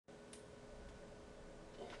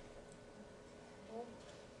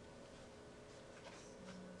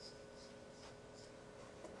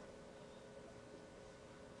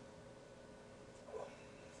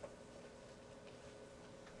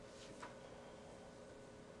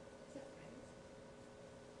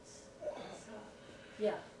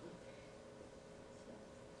Yeah.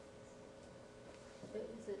 Is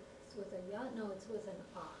it with a ya? No, it's with an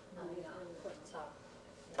ah, not a ya. Ta.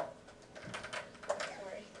 Yeah.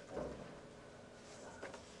 Sorry.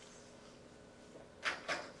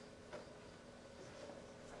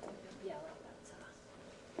 Yeah, like that. Ta.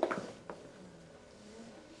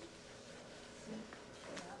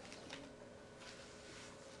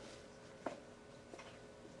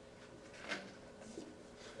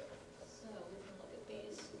 So we can look at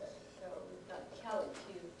these. So we've got Cal,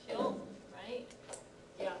 Q, Kyo, right?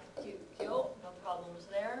 Yeah, Q, Kyo, no problems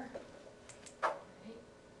there. Right?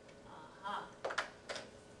 Aha.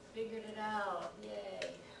 Figured it out, yay.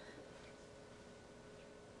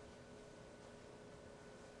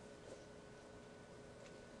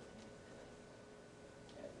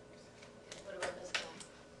 What about this one?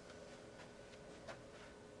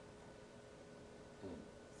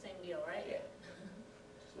 Same deal, right? Yeah.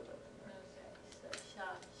 Okay, so sha,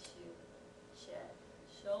 shu, che,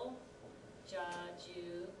 shou, ja,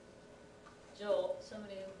 ju, jo.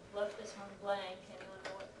 Somebody left this one blank. Anyone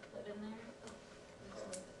know what to put in there?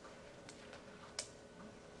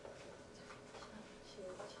 Sha, shu,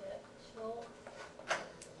 che, shou,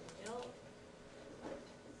 jo.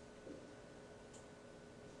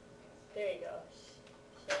 There you go.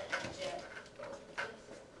 She and jet.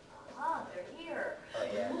 Ah, they're here. Oh,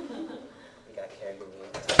 yeah. We got carried away.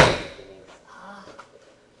 Ah,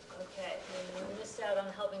 okay. We missed out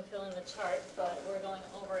on helping fill in the chart, but we're going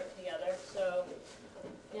over it together. So,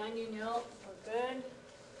 yang you know, we're good.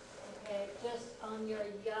 Okay, just on your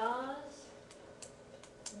yas,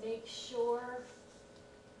 make sure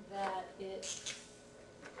that it's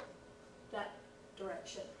that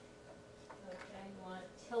direction. Okay, you want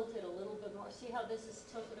to tilt it a little bit more. See how this is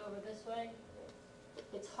tilted over this way?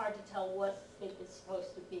 It's hard to tell what it is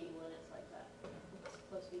supposed to be when it's like that. It's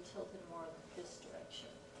supposed to be tilted more this direction.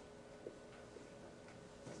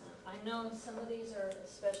 I know some of these are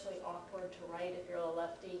especially awkward to write if you're a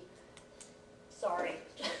lefty. Sorry.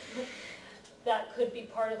 That could be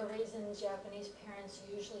part of the reason Japanese parents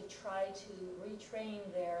usually try to retrain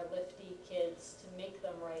their lefty kids to make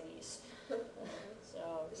them righties.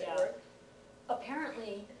 So, Does yeah. it work?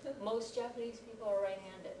 Apparently, most Japanese people are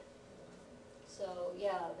right-handed. So,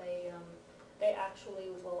 yeah, they actually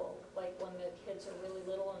will, like when the kids are really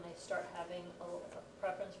little and they start having a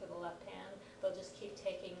preference for the left hand, they'll just keep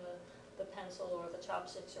taking the pencil or the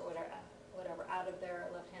chopsticks or whatever out of their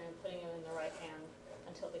left hand and putting it in the right hand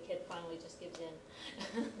until the kid finally just gives in.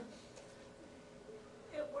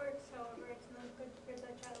 It works, however, it's not good for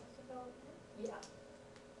the child's development. Yeah,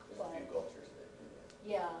 There's a few cultures that do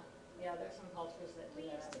that. yeah, there's some cultures that do We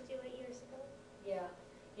used that. to do it years ago. Yeah,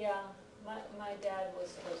 my dad was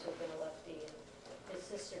supposed to have been a lefty and his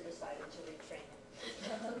sister decided to retrain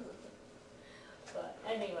him. But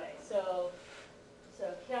anyway, so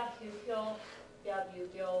kya kyu kyo, yab yu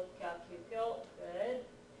gyo, kya kyu kyo, good.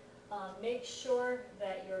 Make sure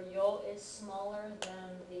that your yo is smaller than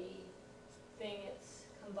the thing it's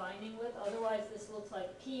combining with, otherwise this looks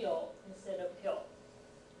like pyo instead of pyo.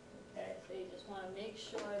 Okay, so you just want to make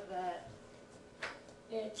sure that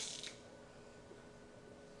it's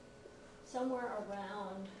somewhere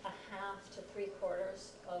around 1/2 to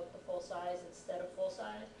 3/4 of the full size instead of full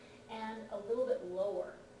size, and a little bit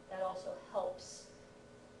lower. That also helps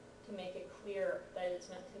to make it clear that it's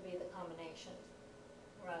meant to be the combination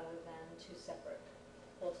rather than two separate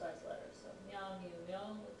full-size letters. So meow, mew,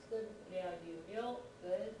 meow looks good. Liao, yu, liu,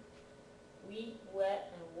 good. Wheat,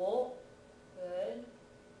 wet, and wool, good.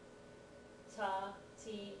 Ta,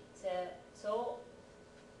 ti, te, so,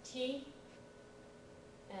 ti,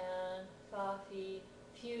 and fa, fi,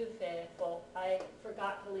 few, fe, fo. I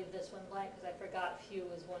forgot to leave this one blank because I forgot few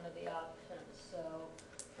was one of the options, so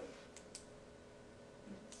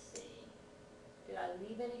let's see. Did I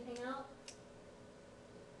leave anything out?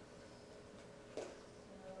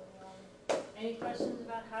 So, any questions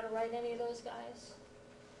about how to write any of those guys?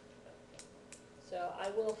 So I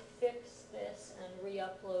will fix this and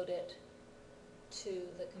re-upload it to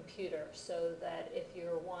the computer so that if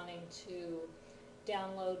you're wanting to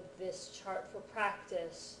download this chart for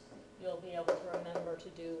practice, you'll be able to remember to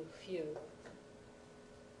do few.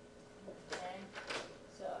 Okay,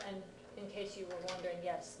 so, and in case you were wondering,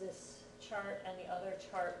 yes, this chart and the other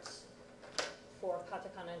charts for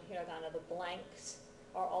katakana and hiragana, the blanks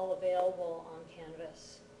are all available on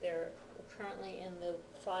Canvas. They're currently in the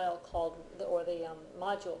file called, or the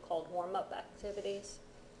module called warm-up activities.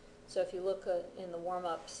 So if you look in the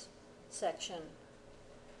warm-ups section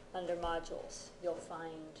under modules, you'll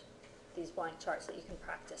find these blank charts that you can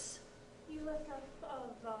practice. You left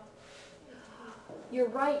off of You're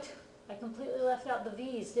right. I completely left out the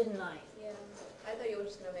V's, didn't I? Yeah, I thought you were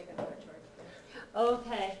just gonna make another chart.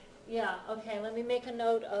 Okay, yeah, okay, let me make a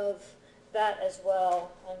note of that as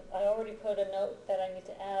well. I already put a note that I need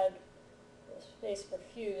to add the space for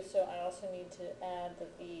fuse, so I also need to add the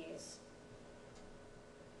V's.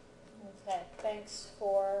 Okay, thanks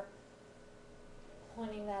for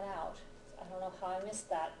pointing that out. I don't know how I missed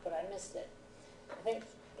that, but I missed it. I think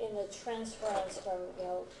in the transference from,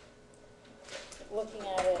 looking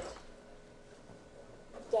at it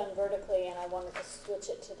done vertically, and I wanted to switch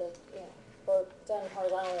it to the, or done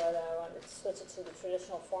horizontally, or that I wanted to switch it to the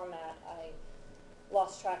traditional format, I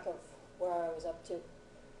lost track of where I was up to.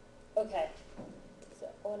 Okay, so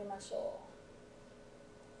orimashou.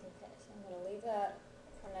 Okay, so I'm gonna leave that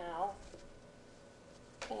for now.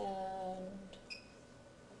 And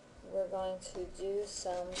we're going to do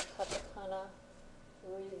some katakana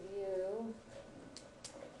review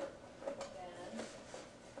again.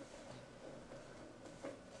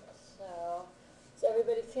 So, is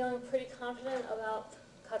everybody feeling pretty confident about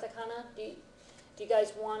katakana? Do you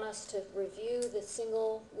guys want us to review the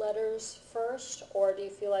single letters first, or do you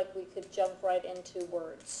feel like we could jump right into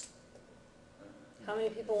words? How many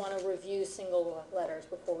people want to review single letters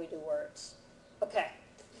before we do words? Okay,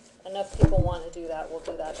 enough people want to do that, we'll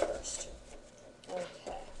do that first.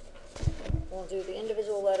 Okay, we'll do the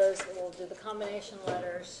individual letters, and we'll do the combination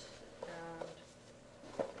letters, and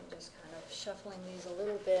I'm just kind of shuffling these a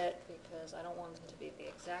little bit because I don't want them to be the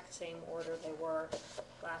exact same order they were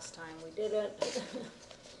last time we did it.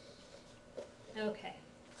 Okay,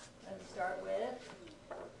 let's start with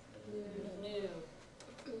new.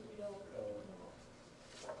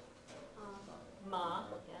 Ma,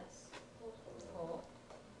 yes. Ho.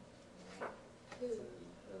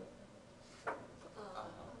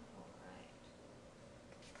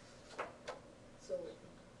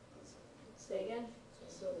 Say again?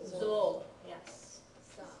 Zo, yes.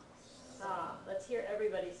 Sa. Let's hear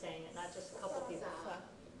everybody saying it, not just a couple people. Sa.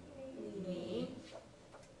 Ni.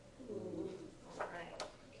 All right.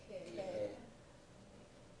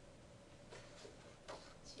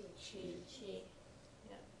 Chi.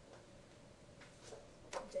 Yeah.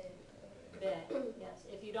 Be. Yes.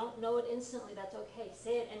 If you don't know it instantly, that's okay.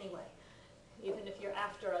 Say it anyway, even if you're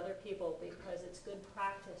after other people, because it's good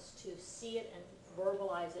practice to see it and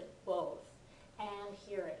verbalize it both and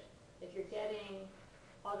hear it. If you're getting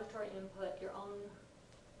auditory input, your own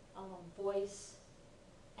voice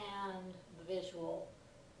and the visual,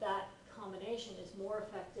 that combination is more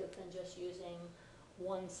effective than just using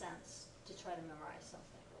one sense to try to memorize something.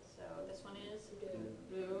 So this one is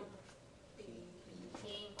do, P,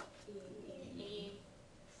 E,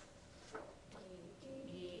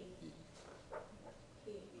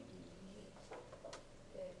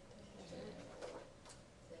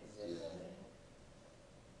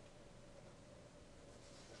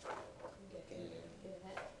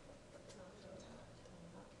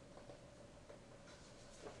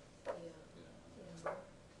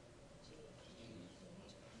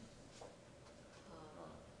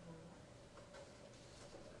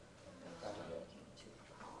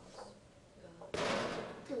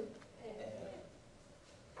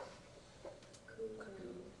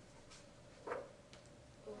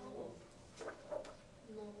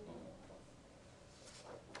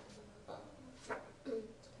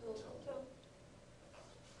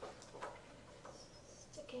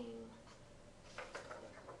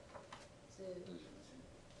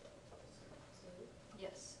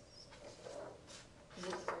 Yes.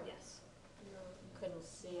 Yes. Couldn't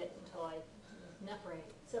see it until I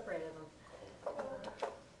separated them.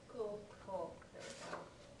 Cool. There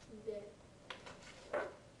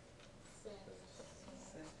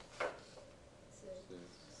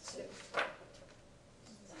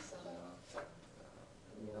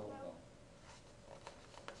we go.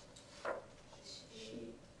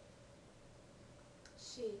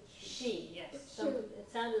 She, yes. It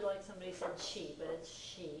sounded like somebody said she, but it's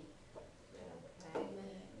she. Okay.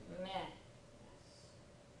 Meh.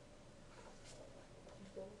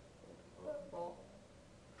 Bo.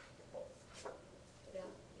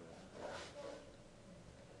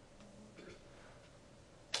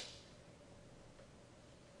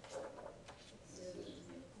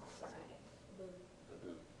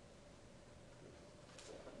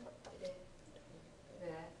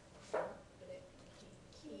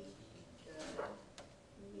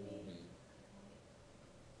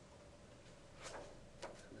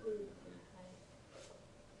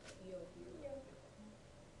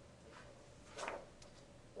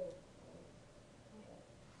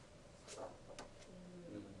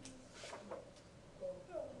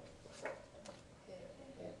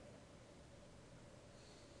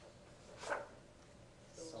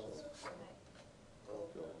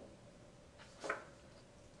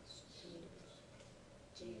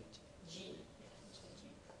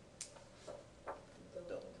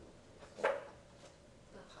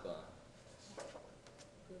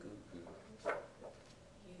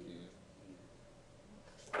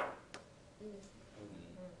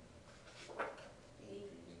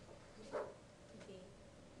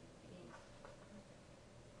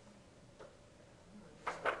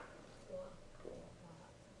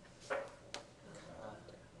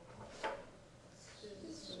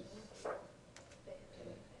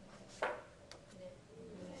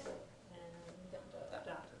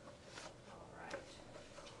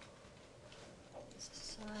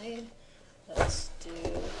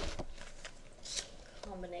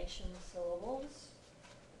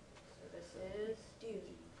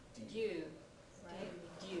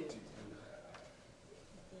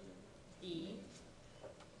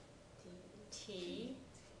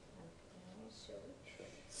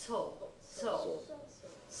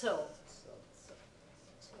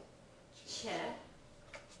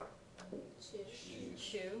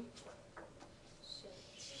 shu, She.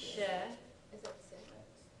 she. Is that se?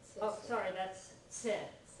 Se. Oh, sorry, that's se.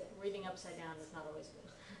 Se. Reading upside down is not always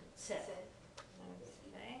good. Se. Se.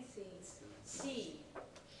 Okay. Si. Si,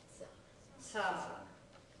 Sa. sa,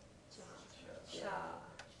 Cha. cha,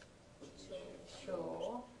 Cho.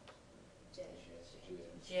 sho, Je.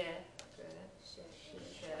 je, good, She.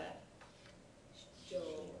 she, Jo.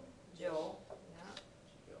 jo, yeah,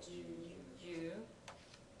 Ju. ju,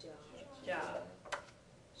 Ja. ja,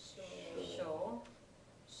 Sho. sho,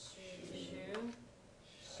 Shu. shu,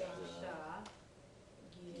 Sha. sha,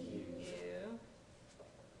 Yu. yu,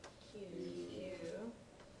 Q. q,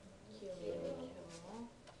 Kyo.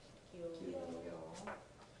 kyo, Kyo.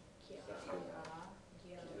 kyo, Kya. kya,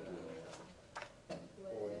 Gya.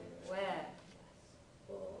 We. we,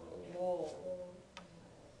 Wo. wo. Wo.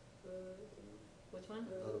 Vu. Which one?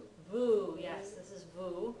 Vu. Vu, yes, this is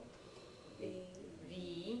vu. Vi.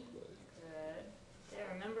 V, good. Yeah,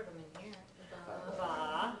 I remembered them in here. Va.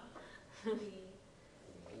 Va, Vi.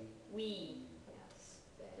 we, yes.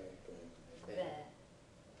 Ve. Ve,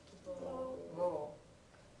 Vo. vo,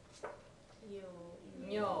 Nyo.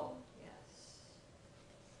 nyo, yes.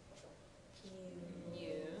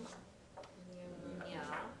 Nyu. New, Nya. nya,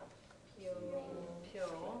 Pyo. pyo,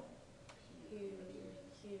 Hu.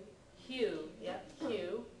 Hu. hue, yep,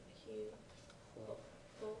 hue, Hu. Fo.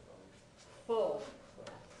 Fo. fo,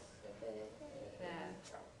 Fe. fe,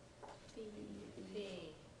 Fi. fi,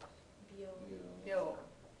 Bio. byo,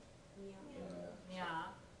 Nya. nya,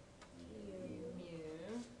 Mu. mu,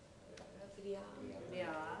 Vria.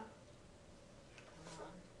 rya,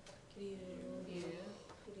 Ryu. vyu,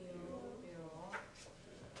 Ryo. byo,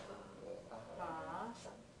 Pa. pa,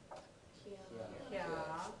 Kya. kya,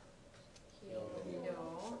 Kyo. byo,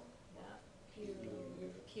 yeah, Pyu.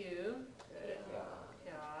 pyu, good,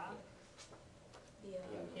 pya, Bia.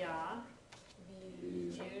 pya,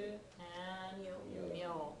 View. vyu, and Myo.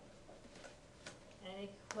 myo. Any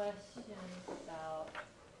questions about,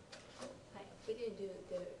 We didn't do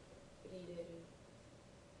the reader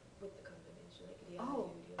with the combination, like Rya.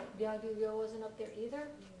 Oh. Ryu. Byagyu wasn't up there either?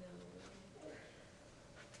 No.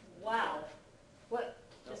 Wow. What?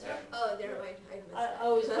 Just- Oh, never mind. I missed that.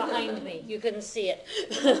 Oh, it was behind me. You couldn't see it.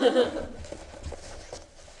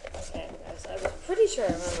 Okay, guys, I was pretty sure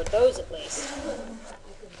I remembered those at least.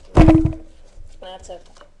 I couldn't. That's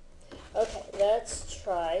okay. Okay, let's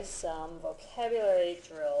try some vocabulary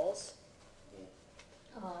drills.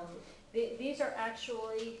 These are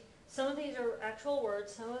actually, some of these are actual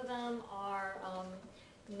words, some of them are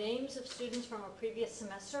names of students from a previous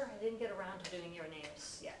semester. I didn't get around to doing your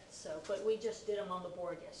names yet, so, but we just did them on the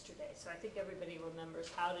board yesterday, so I think everybody remembers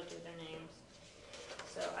how to do their names.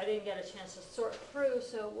 So I didn't get a chance to sort through,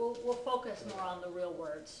 so we'll focus more on the real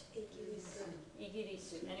words.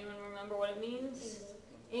 Igirisu. Anyone remember what it means?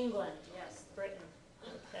 England, yes, Britain.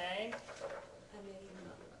 Okay,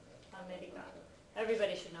 America.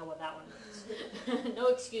 Everybody should know what that one means. No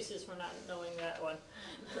excuses for not knowing that one.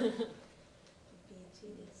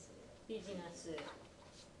 Bijinasu.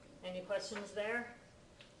 Any questions there?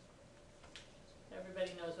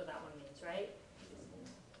 Everybody knows what that one means, right?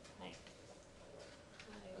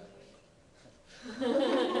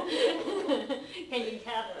 Can you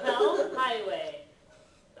tell? Highway.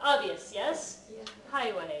 Obvious, yes? Yeah.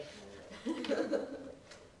 Highway.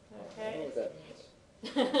 Okay. What that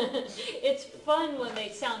It's fun when they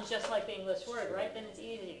sound just like the English word, right? Then it's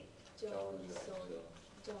easy.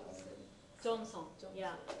 Johnson.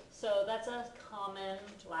 Yeah. So that's a common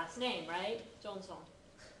last name, right? Johnson.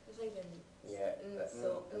 It's like the Yeah.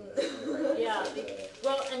 so. Yeah.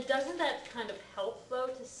 Well, and doesn't that kind of help though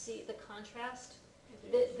to see the contrast?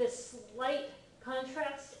 The slight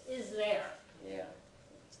contrast is there. Yeah.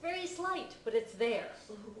 It's very slight, but it's there.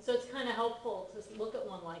 So it's kind of helpful to look at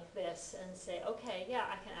one like this and say, okay, yeah,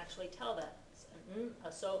 I can actually tell that. It's an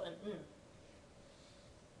a so, an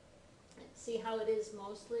See how it is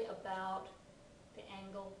mostly about the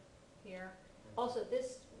angle here? Also,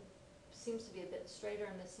 this seems to be a bit straighter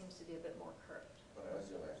and this seems to be a bit more curved. When I was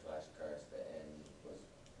doing my flashcards, the end was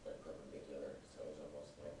like perpendicular, so it was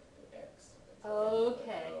almost like an X.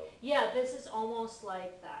 Okay. Yeah, this is almost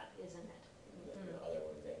like that, isn't it? And the other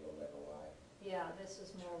one's angled like a Y. Yeah, this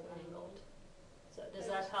is more angled. So does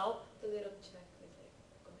that help? The little check is like.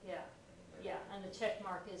 Yeah. Yeah, and the check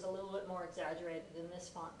mark is a little bit more exaggerated in this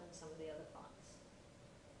font than some of the other fonts.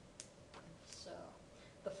 So,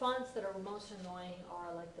 the fonts that are most annoying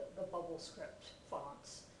are like the bubble script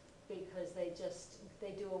fonts, because they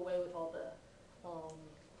do away with all the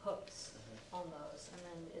hooks on those, and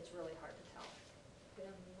then it's really hard to tell.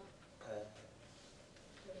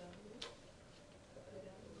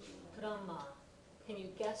 Kurama. Can you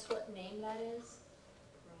guess what name that is?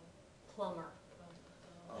 Plummer.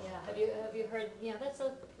 Oh. Yeah, have you heard, that's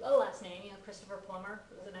a last name, Christopher Plummer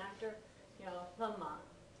was an actor, Plummer.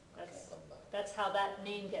 That's how that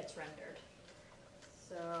name gets rendered.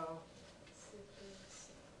 So,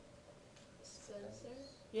 Spencer?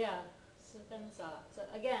 yeah, Spencer. So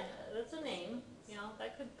again, that's a name,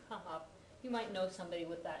 that could come up. You might know somebody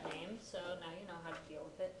with that name, so now you know how to deal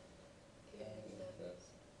with it. Yeah,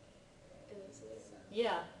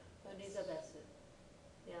 Elizabeth.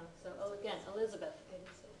 Yeah, so, again, Elizabeth.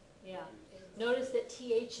 Yeah. Notice that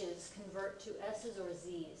THs convert to S's or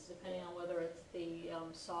Z's, depending on whether it's the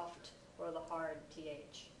soft or the hard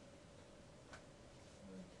TH.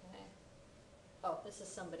 Okay. Oh, this is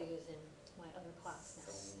somebody who's in my other class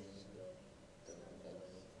now.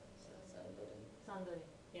 Sandri,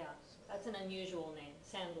 yeah. That's an unusual name,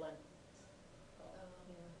 Sandlin.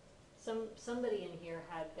 Yeah. Somebody in here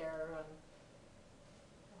had their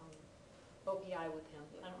OPI with him.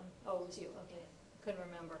 I don't. Oh, it was you. Okay, couldn't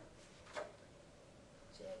remember.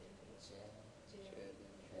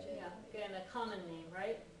 Yeah, again, a common name,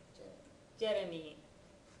 right? Jeremy,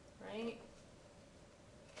 right?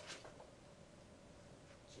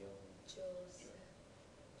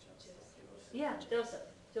 Yeah, Joseph.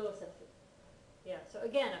 Yeah, so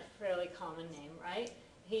again, a fairly common name, right?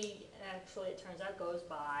 He actually, it turns out, goes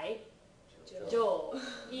by Joel.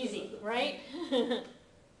 Easy, right?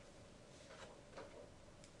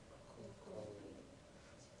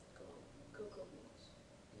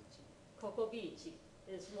 Cocoa Beach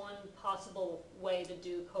is one possible way to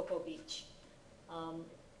do Cocoa Beach.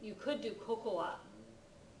 You could do Cocoa,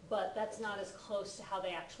 but that's not as close to how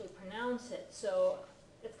they actually pronounce it. So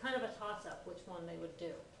it's kind of a toss-up which one they would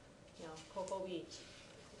do. Cocoa Beach.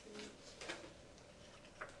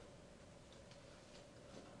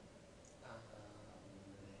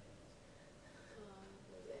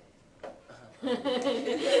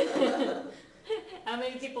 How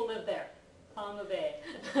many people live there? Palma Bay.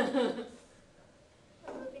 I'm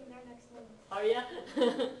living there next month. Are ya?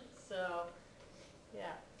 So,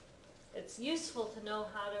 yeah. It's useful to know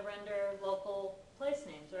how to render local place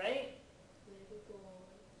names, right?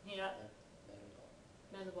 Yeah.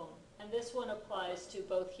 Melbourne. And this one applies to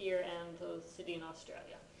both here and the city in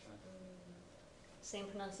Australia. Same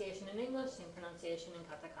pronunciation in English, same pronunciation in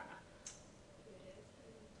Katakana.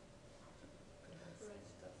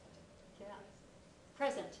 Yeah.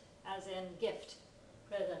 Present, as in gift.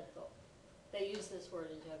 Presento. They use this word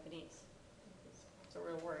in Japanese. It's a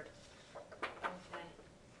real word. Okay.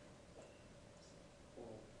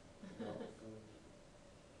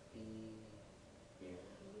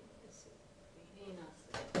 Venus.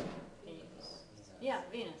 Yeah,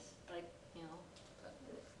 Venus. Like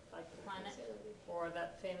the planet. Or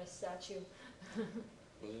that famous statue. Was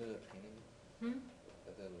it a painting? Hmm? I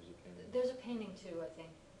thought it was a painting. There's a painting too, I think.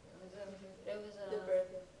 It was a. The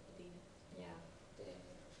birth of Venus. Yeah.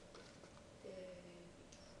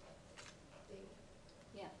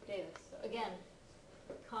 Yeah, Davis. So again,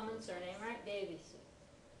 common surname, right? Davis.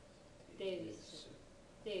 Davis.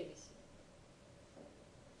 Davis.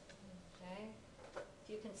 Okay. If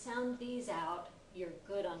you can sound these out, you're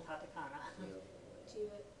good on katakana.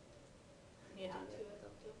 Yeah.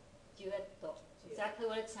 Duetto. Exactly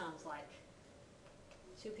what it sounds like.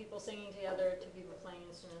 Two people singing together, two people playing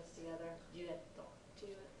instruments together. Duetto.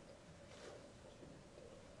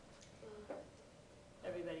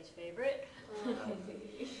 Everybody's favorite.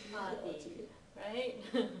 Party. Right?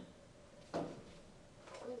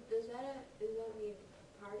 Does that mean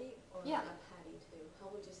party or Yeah. a patty too? How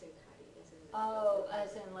would you say patty? Oh,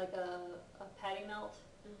 as in like a patty melt?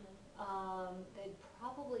 Mm-hmm. They'd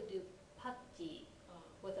probably do patti Oh.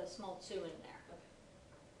 with a small 2 in there Okay.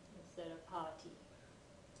 instead of party.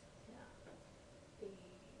 Yeah.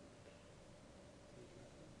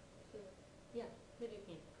 Yeah,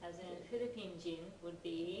 Philippine. As in Philippine Jin would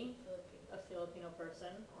be a Filipino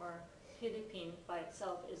person, or Philippine by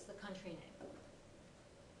itself is the country name.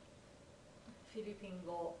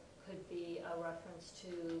 Filipino could be a reference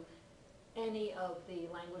to any of the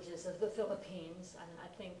languages of the Philippines, and I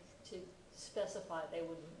think to specify they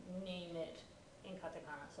would name it in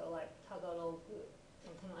katakana, so like Tagalog,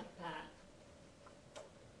 something like that.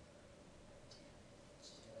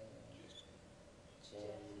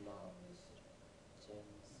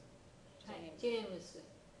 James.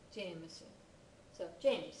 So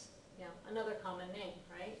James, another common name,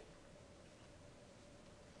 right?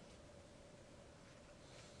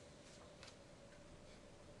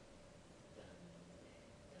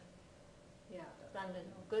 Yeah,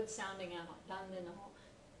 Dandino, good sounding out, Dandino.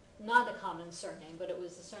 Not a common surname, but it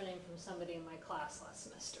was the surname from somebody in my class last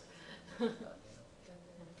semester.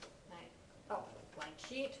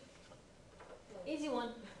 easy one.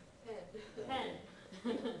 Pen.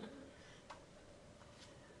 Pen.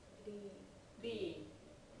 Lee. B.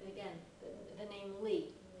 Again, the name Lee.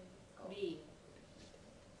 B.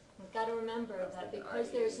 You've got to remember that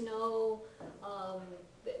because there's no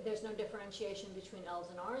differentiation between L's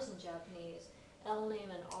and R's in Japanese, L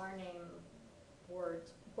name and R name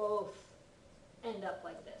words both end up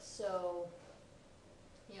like this. So,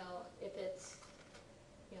 if it's,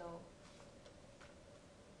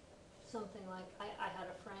 something like, I had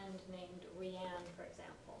a friend named Rianne, for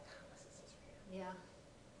example. Yeah.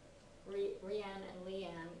 Rianne and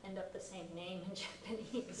Leanne end up the same name in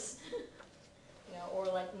Japanese. Or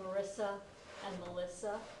like Marissa and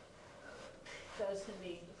Melissa. Those can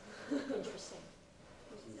be interesting.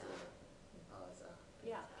 Pizza.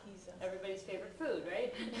 Yeah, Pizza. everybody's favorite food,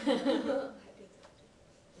 right? I had pizza.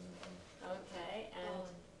 Okay, and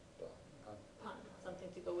pun, something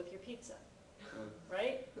to go with your pizza, Mm.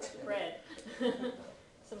 right? Bread.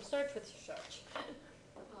 Some starch with starch.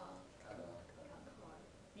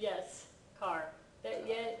 Yes, car.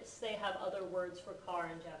 Yes, they have other words for car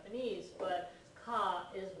in Japanese, but ka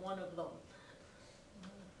is one of them.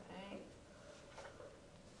 Okay,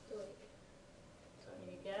 can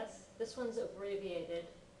you guess? This one's abbreviated.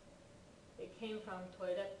 It came from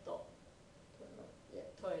toiletto, Yeah.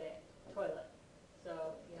 toilet.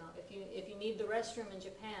 So, if you need the restroom in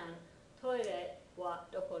Japan, toire wa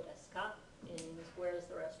doko desu ka means where's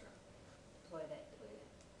the restroom? Toire.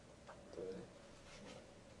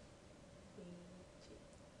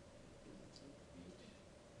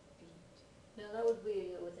 No, that would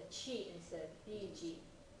be with a chi instead, biji.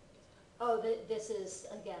 Oh, this is,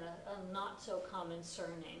 again, a not so common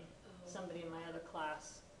surname. Somebody in my other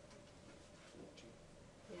class.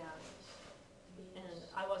 Yeah, and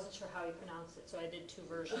I wasn't sure how you pronounce it, so I did two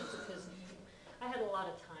versions because I had a lot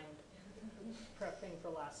of time prepping for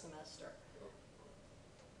last semester.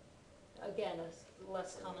 Again, a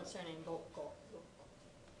less common surname, Boko.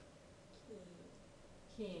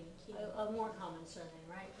 Keen, a more common surname,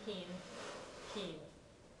 right? Keen.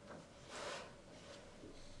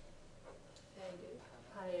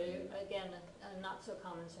 Pile, again, a not so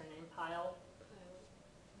common surname, Pile.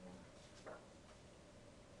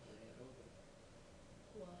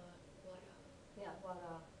 Yeah,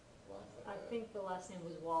 Wada. I think the last name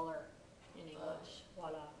was Waller in English.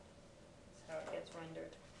 Wada. That's how it gets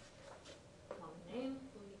rendered. Common name.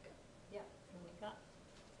 Yeah, Monica.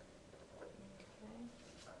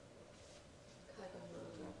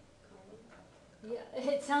 Okay.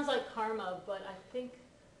 Yeah, it sounds like karma, but I think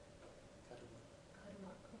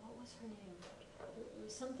what was her name? It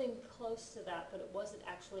was something close to that, but it wasn't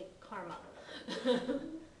actually karma.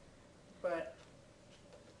 But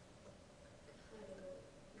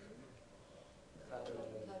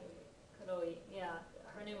Kuroi, yeah,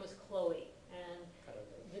 her name was Chloe, and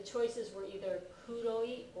the choices were either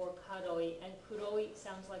Kuroi or Karoi, and Kuroi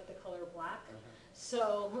sounds like the color black,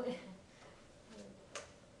 so.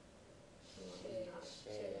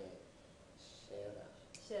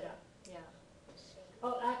 Shira, yeah.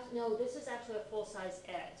 Oh, no, this is actually a full-size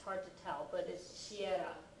E, it's hard to tell, but it's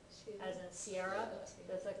Sierra, as in Sierra.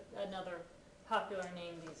 That's another popular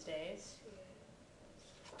name these days.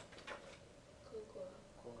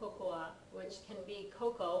 Cocoa, which can be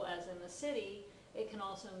cocoa as in the city, it can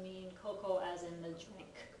also mean cocoa as in the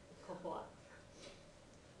drink, cocoa.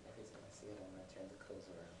 Every time I see it, I'm gonna turn the clothes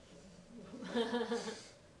around.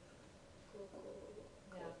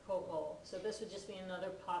 Yeah, cocoa. So this would just be another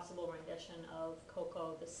possible rendition of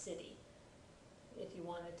cocoa the city, if you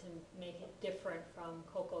wanted to make it different from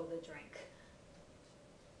cocoa the drink.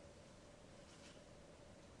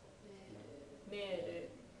 Meru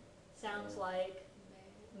sounds like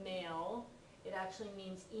mail. It actually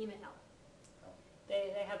means email.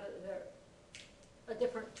 They have a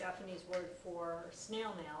different Japanese word for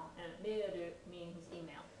snail mail, and meru means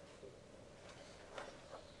email.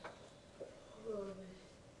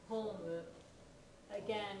 Home,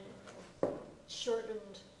 again,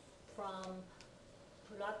 shortened from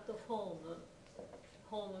platform.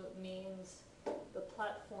 Home means the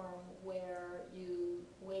platform where you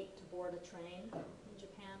wait to board a train in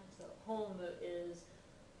Japan. So home is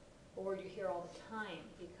a word you hear all the time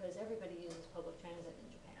because everybody uses public transit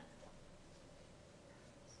in Japan.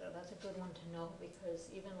 So that's a good one to know because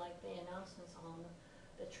even like the announcements on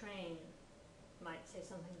the train might say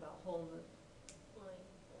something about home.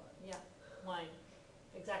 Yeah, wine.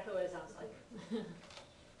 Exactly what it sounds like.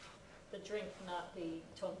 The drink, not the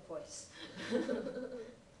tone of voice.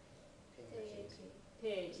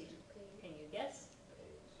 Page. Can you guess?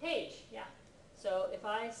 Page, yeah. So if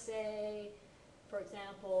I say, for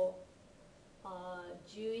example,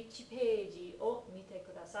 11ページを見て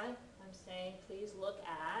ください. I'm saying please look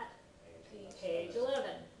at page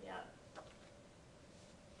 11. Yeah.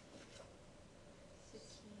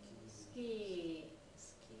 Ski.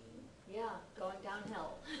 Yeah, going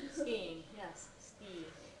downhill. Skiing, yes, ski.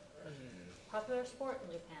 Popular sport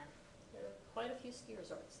in Japan. There are quite a few ski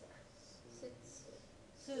resorts there. Suits.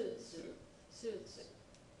 Suits.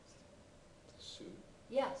 Suit?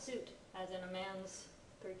 Yeah, suit, as in a man's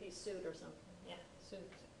three-piece suit or something. Yeah,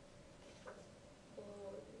 suit.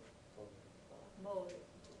 Ball.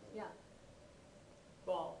 Yeah.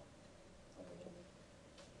 Ball.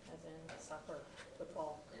 As in soccer,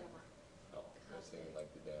 football, whatever. Oh, I was thinking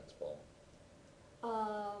like the dance ball.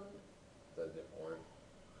 Is that a different word?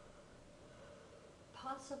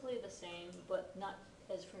 Possibly the same, but not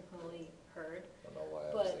as frequently heard. I don't know why I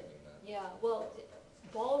was But, thinking that. yeah, well,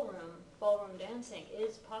 ballroom dancing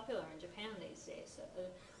is popular in Japan these days.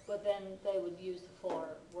 But then they would use the full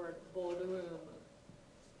word ballroom.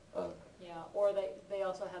 Yeah, or they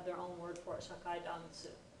also have their own word for it, shakai dansu.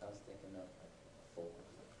 I was thinking of like full.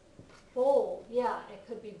 Bowl, yeah, it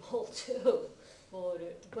could be bowl too.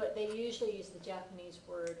 Boru. But they usually use the Japanese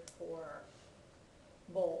word for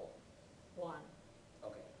bowl, one.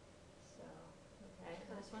 Okay. So, okay,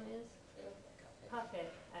 and this one is Yeah. cafe,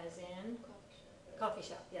 as in coffee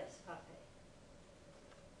shop, yes, cafe.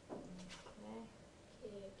 Okay,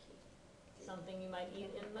 something you might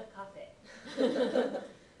eat in the cafe.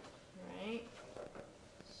 Right?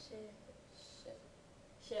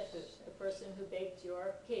 Shefu, the person who baked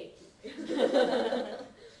your cake.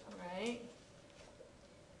 Right?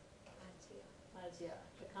 Asia,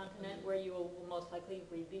 the continent where you will most likely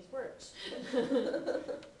read these words. Sure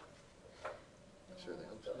they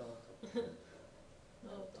hope so.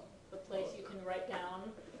 The place you can write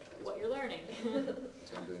down what you're learning. So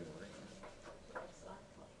I'm doing right.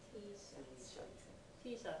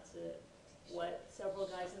 T-shirts, what several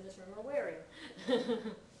guys in this room are wearing.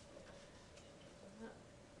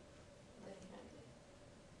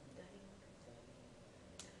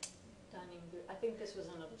 I think this was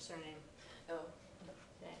another surname. Oh.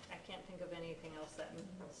 Okay, I can't think of anything else that means,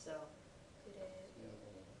 so,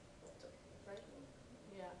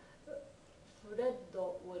 yeah.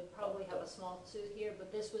 Fureddo would probably have a small tsu here,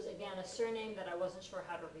 but this was, again, a surname that I wasn't sure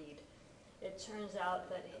how to read. It turns out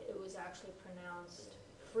that it was actually pronounced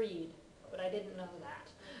Freed, but I didn't know that.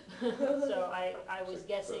 So I was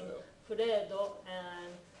guessing Fureddo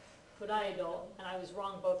and Furaido, and I was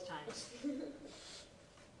wrong both times.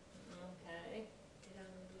 Okay.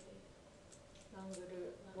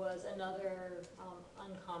 Ranguru was another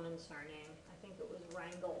uncommon surname. I think it was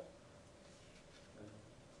Wrangle.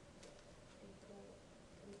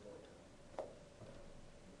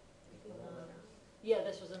 Yeah,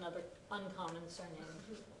 this was another uncommon surname.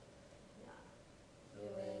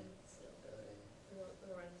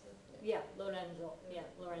 Yeah, Lorenzo. Yeah,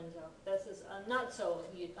 Lorenzo. This is a not so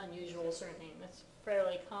unusual surname. It's a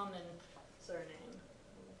fairly common surname.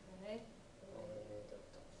 Okay.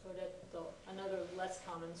 Foretto, another less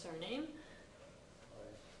common surname.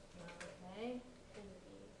 Okay.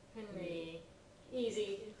 Henry,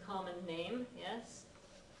 easy, common name, yes.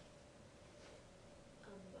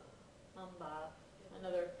 Amba,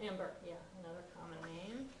 another, Amber, yeah, another common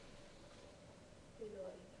name.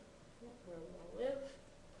 Yeah, where we all live.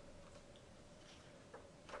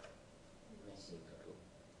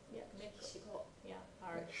 Yeah, Mexico, yeah,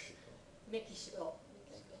 our, Mexico.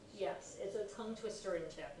 Yes, it's a tongue twister in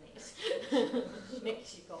Japanese.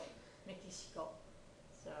 Mexico, Mexico.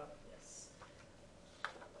 So, yes.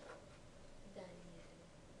 Yeah.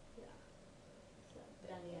 So,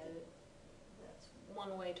 Daniel, that's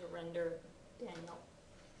one way to render Daniel.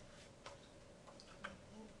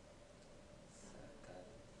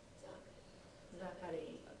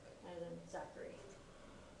 Zachary, as in Zachary.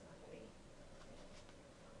 Zachary.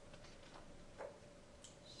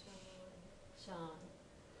 Sean.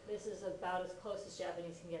 This is about as close as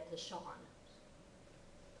Japanese can get to Sean.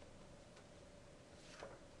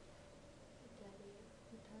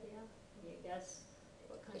 Italia. You guess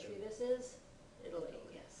what country this is? Italy,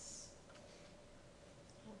 yes.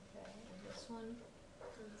 Okay, and this one?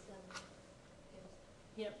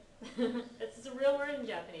 Yep. This is a real word in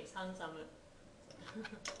Japanese, hansamu.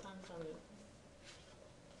 Hansamu.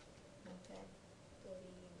 Okay.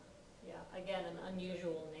 Yeah, again, an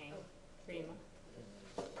unusual name. Rima.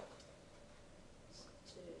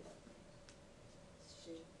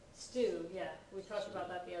 Stew, yeah. We talked about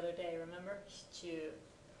that the other day, remember? Stew.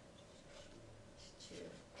 Stew.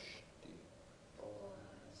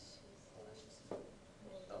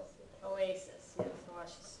 Oasis, yes,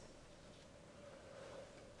 oasis.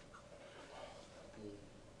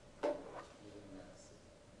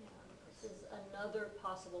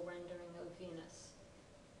 possible rendering of Venus.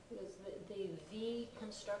 Because the V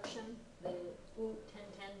construction, the U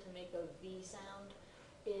 1010 to make a V sound,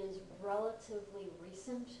 is relatively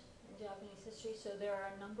recent in Japanese history. So there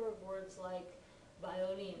are a number of words like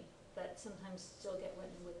violin that sometimes still get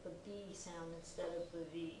written with the B sound instead of the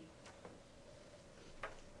V.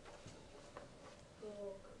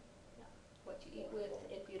 Yeah. What you eat with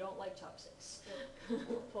if you don't like chopsticks.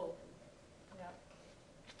 Full. Yeah.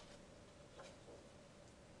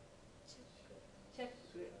 Check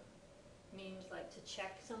means like to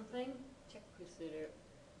check something. Check kusuru.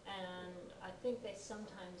 And I think they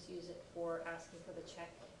sometimes use it for asking for the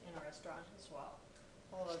check in a restaurant as well.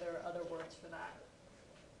 Although there are other words for that.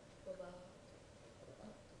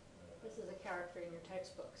 This is a character in your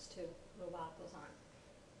textbooks too. Robato-san.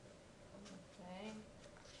 Okay.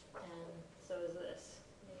 And so is this.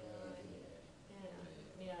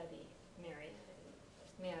 Miyadi. Mary.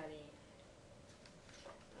 Miyadi.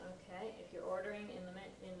 Okay. If you're ordering in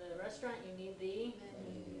the restaurant, you need the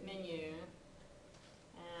menu.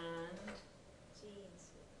 And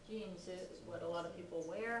jeans is what a lot of people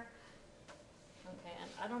wear. Okay, and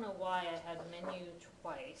I don't know why I had menu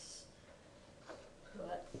twice,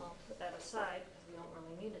 but I'll put that aside because we don't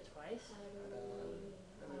really need it twice.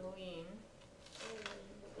 Halloween.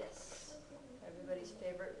 Yes. Everybody's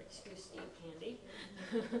favorite excuse to eat candy.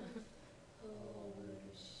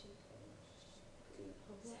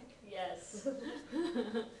 Yes.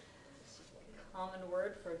 Common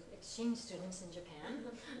word for exchange students in Japan.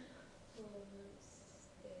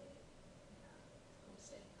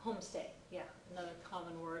 Homestay, yeah, another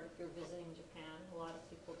common word if you're visiting Japan. A lot of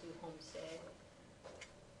people do homestay.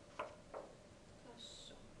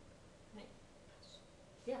 Right.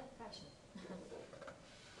 Yeah, fashion.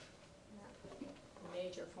 Yeah.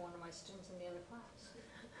 Major for one of my students in the other class.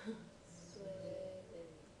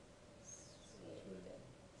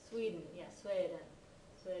 Sweden, yeah, Sweden.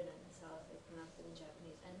 Sweden is how they pronounce it in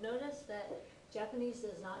Japanese. And notice that Japanese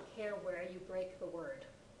does not care where you break the word.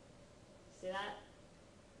 See that?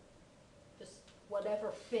 Just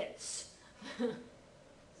whatever fits.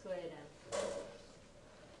 Sweden.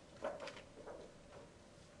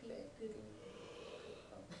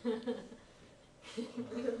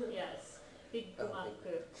 Yes,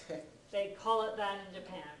 bigumaku. They call it that in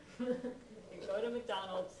Japan. You go to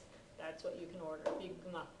McDonald's, that's what you can order,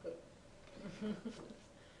 bigumaku.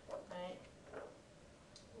 Right?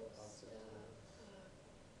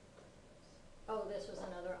 Oh, this was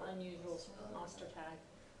another unusual Ostertag.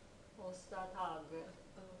 Ostertag.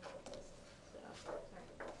 So, sorry.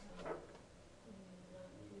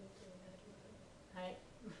 Right?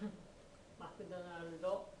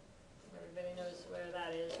 McDonald's. Everybody knows where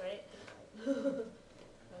that is, right?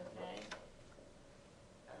 Okay.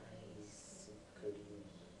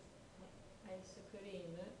 Ice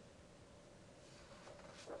cream.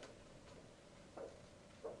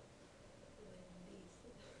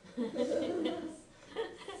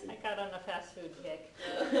 I got on a fast food kick.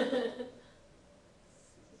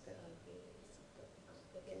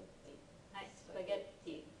 Hi,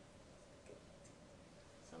 spaghetti.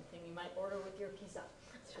 Something you might order with your pizza.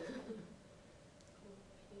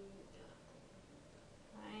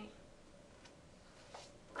 Right.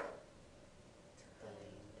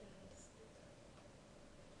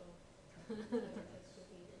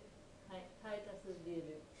 Hi, taitasu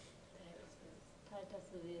biru.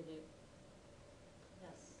 Taitasu biru.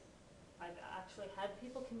 Yes. I've actually had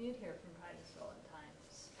people commute here from Titusville at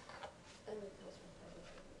times.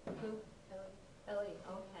 Who? Ellie,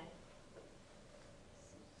 okay.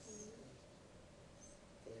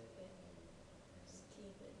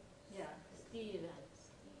 Yeah, Steven.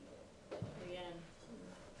 Again,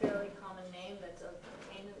 fairly common name that's a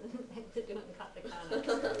pain to do in katakana.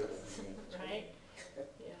 Right?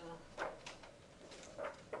 Yeah.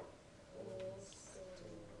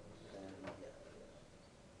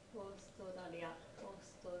 Australia.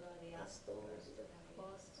 Australia.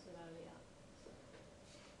 Australia.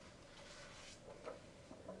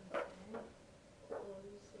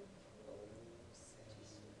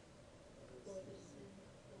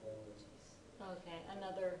 Okay,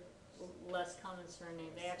 another less common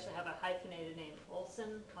surname. They actually have a hyphenated name.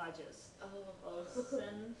 Olsen Hodges.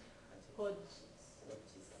 Olsen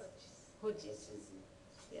Hodges.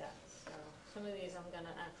 Yeah, so some of these I'm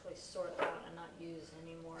gonna actually sort out and not use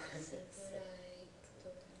anymore.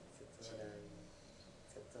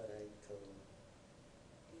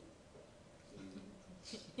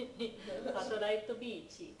 Satellite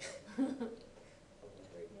beach.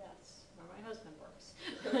 Yes, where my husband works.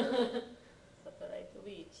 Satellite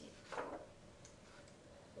beach.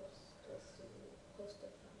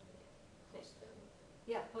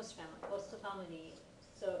 Yeah, host family.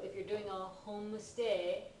 So if you're doing a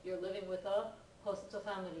homestay, you're living with a host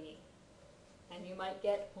family. And you might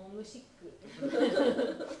get homesick. ディ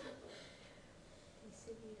ズ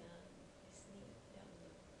ニーランド、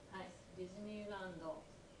ディズニーランド。はい、Disneyland,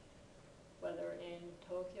 whether in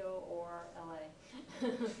Tokyo or LA.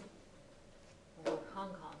 Or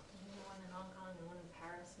Hong Kong. You know, one in Hong Kong and one in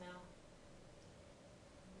Paris now.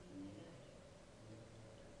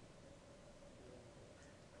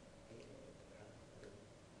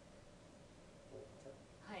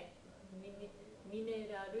 はい、ミネ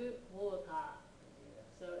ラルウォーター.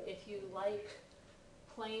 So if you like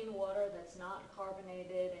plain water that's not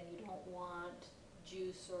carbonated and you don't want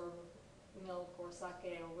juice or milk or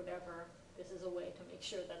sake or whatever, this is a way to make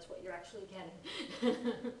sure that's what you're actually getting.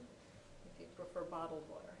 If you prefer bottled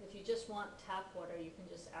water. If you just want tap water, you can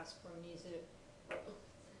just ask for mizu. Yeah.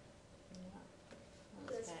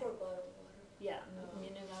 That's Okay. for bottled water. Yeah, Oh.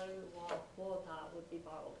 mineral water would be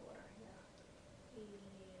bottled water, yeah.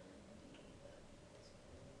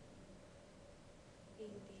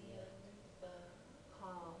 Indian Um,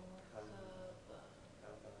 Harbor.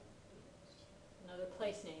 Another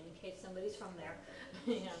place name in case somebody's from there.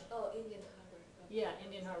 Yeah. Oh, Indian Harbor. Yeah,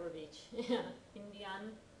 Indian Harbor Beach. Yeah,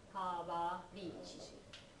 Indian Harbor Beach.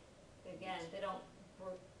 Again, they don't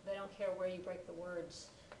care where you break the words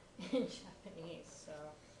in Japanese, so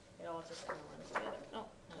it all just kind of runs together. Oh,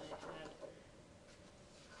 and I had.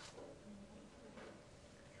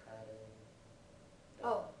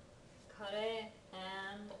 Oh, kare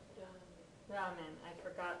and ramen. I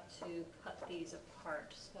forgot to cut these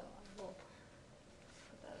apart, so I will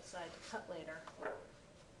put that aside to cut later.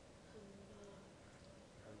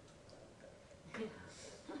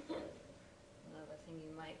 Another thing you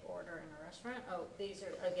might order in a restaurant. Oh, these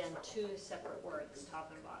are, again, two separate words,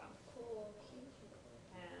 top and bottom.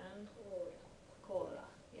 And cola,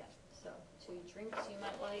 yeah. So two drinks you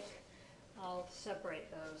might like. I'll separate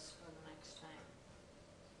those for the next time.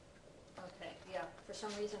 Okay, yeah, for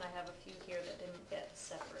some reason I have a few here that didn't get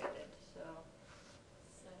separated, so,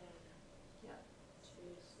 yeah.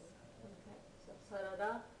 Okay, so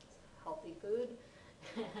sarada, healthy food,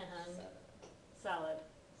 and salad,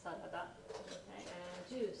 sarada, okay, and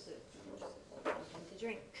juice, something to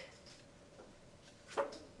drink. Here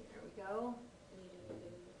we go.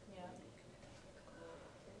 Yeah.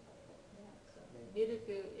 Yeah, so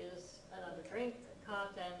miruku is another drink,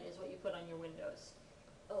 katen is what you put on your windows.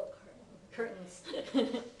 Oh, Curtains,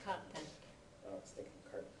 katen. Oh, it's thinking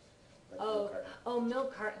carton. Like Oh, milk carton. oh,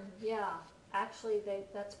 milk carton, yeah. Actually,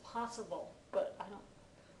 that's possible, but I don't,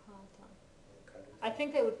 carton. Milk carton. I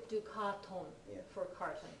think they would do carton Yeah. for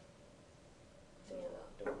carton. Yeah,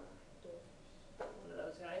 Don't- one of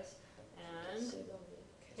those guys. And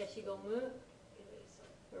keshigomu,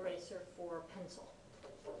 eraser for pencil.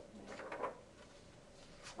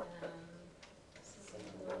 And,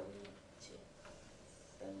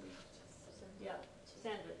 Sandwich. yeah,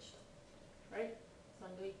 sandwich, right?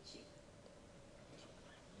 Sandwich.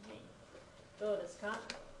 So desu ka?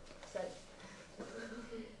 Is that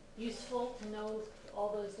useful to know all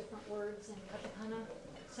those different words in katakana?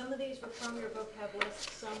 Some of these were from your vocab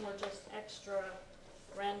list, some were just extra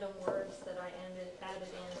random words that I added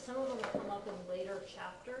in. Some of them will come up in later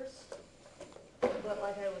chapters, but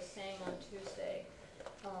like I was saying on Tuesday,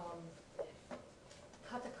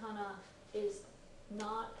 katakana is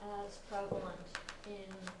not as prevalent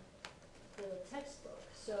in the textbook,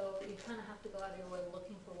 so you kind of have to go out of your way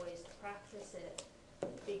looking for ways to practice it,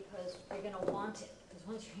 because you're going to want it, because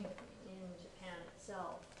once you're in Japan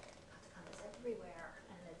itself, katakana is everywhere,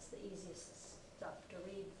 and it's the easiest stuff to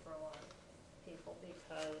read for a lot of people,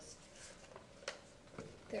 because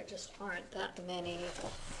there just aren't that many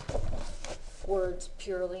words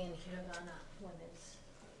purely in hiragana when it's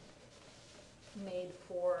made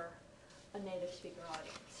for a native speaker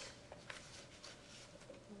audience.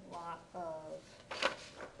 A lot of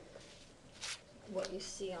what you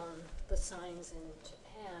see on the signs in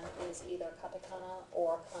Japan is either katakana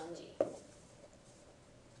or kanji.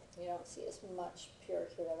 You don't see as much pure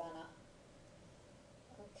hiragana.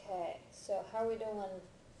 Okay, so how are we doing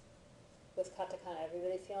with katakana?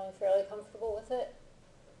 Everybody feeling fairly comfortable with it?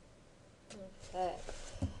 Okay,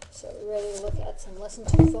 so we're ready to look at some lesson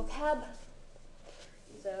 2 vocab.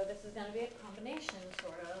 So this is going to be a combination,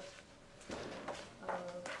 sort of.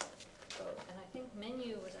 And I think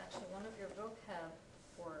menu was actually one of your vocab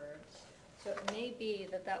words. So it may be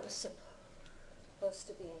that that was supposed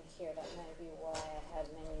to be in here. That might be why I had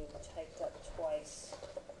menu typed up twice.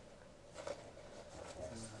 Okay,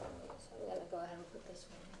 so I'm going to go ahead and put this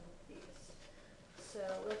one in with these. So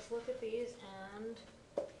let's look at these, and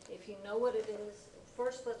if you know what it is,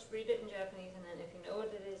 first let's read it in Japanese, and then if you know what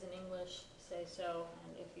it is in English, say so,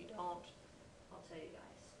 and if you don't, I'll tell you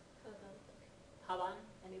guys. Haban,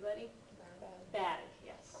 anybody? Bag,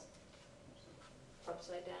 yes.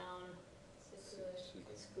 Upside down,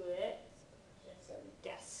 skue,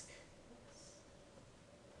 desk.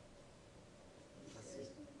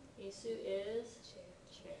 Isu is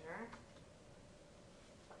chair,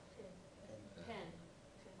 pen,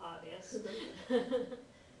 obvious.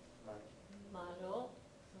 Model,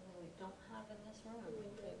 something we don't have in this room.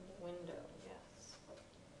 Window, yes.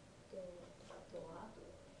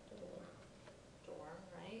 Door,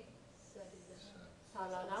 right?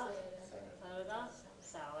 Salada,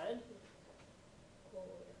 salad.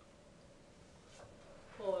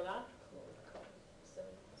 Cola,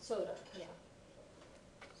 soda, yeah.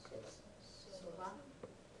 Soba.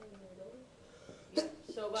 Yeah,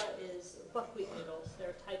 soba is buckwheat noodles. They're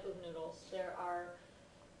a type of noodles. There are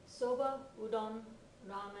soba, udon,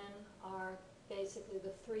 ramen are basically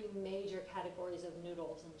the three major categories of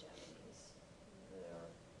noodles in Japanese. They're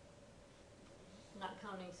not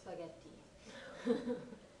counting spaghetti.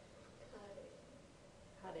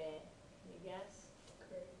 Kare, you guess?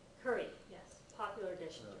 Curry, yes, popular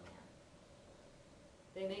dish in Japan.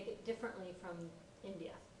 They make it differently from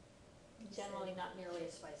India. Generally not nearly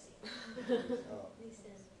as spicy.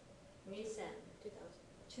 Misen,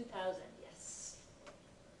 2000, yes.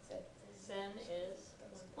 Sen is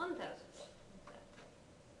 1000.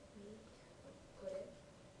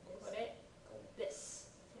 Kore, this.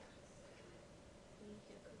 Yeah.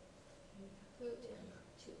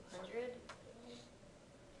 200.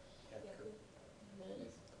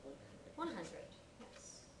 100,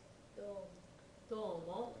 yes.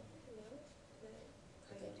 Domo.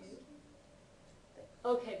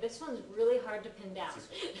 Okay, this one's really hard to pin down.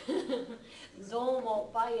 Domo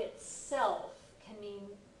by itself can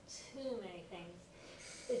mean too many things.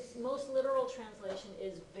 Its most literal translation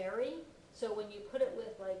is very. So when you put it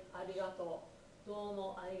with like arigato,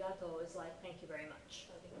 domo arigato is like thank you very much.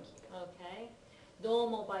 Okay?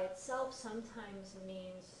 Domo by itself sometimes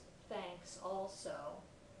means thanks also.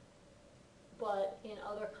 But in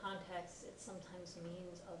other contexts, it sometimes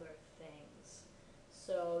means other things.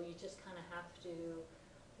 So you just kind of have to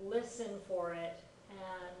listen for it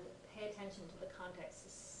and pay attention to the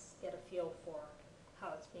context to get a feel for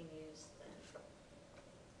how it's being used then.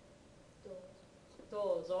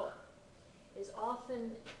 Dozo is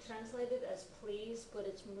often translated as please, but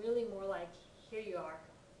it's really more like here you are,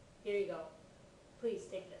 here you go, please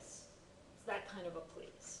take this. It's that kind of a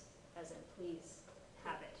please, as in please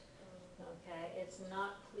have it. Okay, it's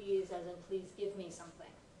not please as in please give me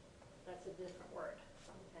something. That's a different word.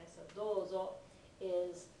 Okay, so dozo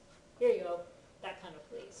is here you go, that kind of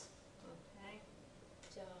please. Okay.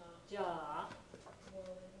 Ja.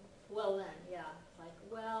 Well then, yeah. Like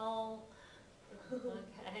well.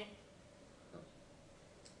 Okay.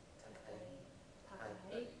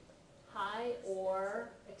 Takai. High or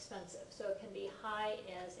expensive. So it can be high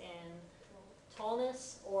as in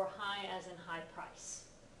tallness or high as in high price.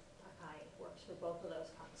 Takai works for both of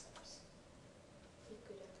those concepts.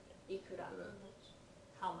 Ikura.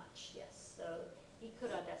 How much, yes. So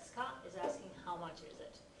ikura desu ka is asking how much is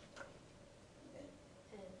it.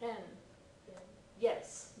 En.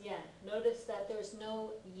 Yes, yen. Notice that there's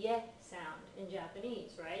no ye sound in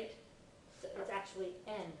Japanese, right? So it's actually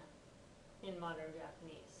en in modern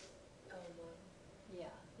Japanese.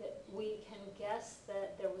 Yeah, that we can guess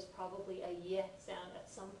that there was probably a ye sound at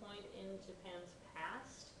some point in Japan's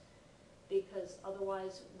past, because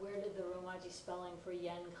otherwise, where did the Romaji spelling for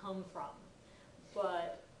yen come from?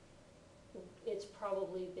 But it's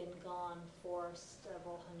probably been gone for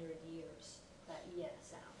several hundred years, that ye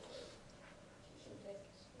sound.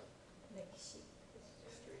 Nekishi.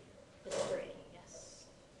 History, yes.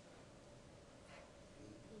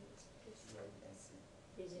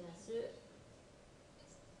 Business.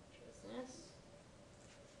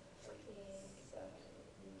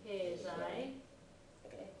 Keizai.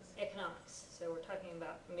 Economics. So we're talking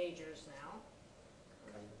about majors now.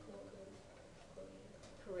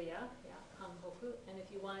 Korea, yeah, Hanhoku. And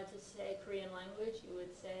if you wanted to say Korean language, you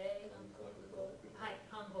would say Hai,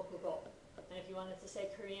 Hanhoku-go. And if you wanted to say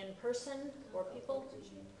Korean person or people,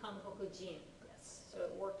 Hanhoku-jin. Yes, so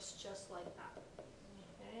it works just like that.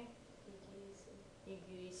 Okay.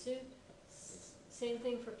 Igirisu. Same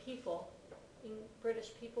thing for people. In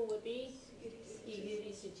British people would be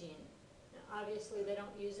Igirisu-jin. Now, obviously, they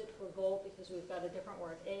don't use it for go because we've got a different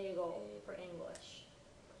word, eigo, for English.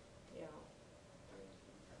 You know.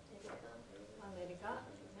 America,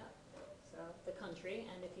 yeah. So the country,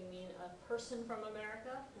 and if you mean a person from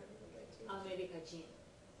America, America-jin.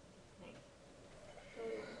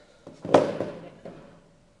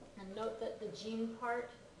 And note that the gene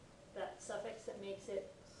part, that suffix that makes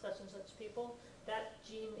it such and such people, that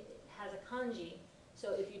gene has a kanji.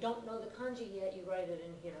 So if you don't know the kanji yet, you write it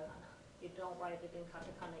in hiragana. You don't write it in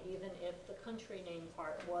katakana, even if the country name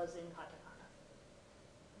part was in katakana.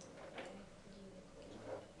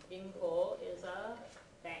 Okay. Ginko is a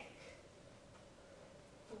bank.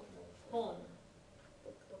 Hon,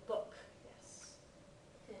 book, yes.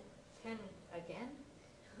 Pen again?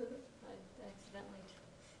 I accidentally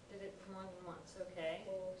did it more than once, okay.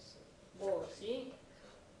 Boshi.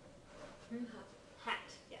 Hat,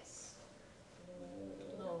 yes.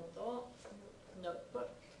 Noto,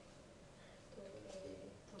 notebook.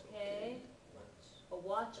 Okay. A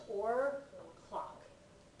watch or clock.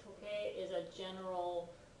 Toke is a general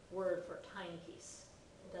word for timepiece.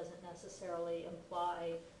 It doesn't necessarily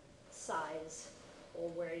imply size or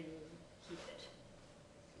where you keep it.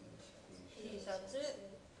 T-shirts,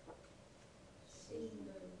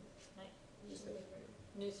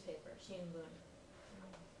 newspaper, shinbun.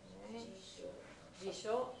 Okay.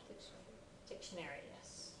 Jisho, dictionary,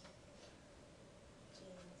 yes.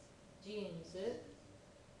 Jeans,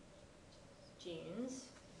 jeans.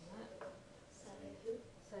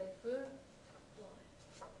 Saifu,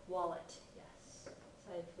 wallet, yes.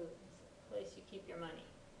 Saifu is the place you keep your money.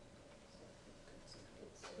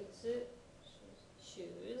 Kutsu,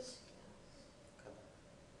 shoes.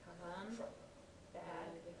 Kaban,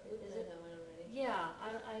 bag. Is it? Yeah,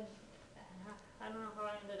 I don't know how I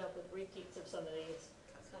ended up with repeats of some of these.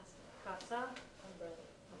 Kasa, umbrella.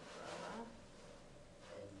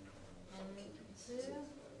 Enzu,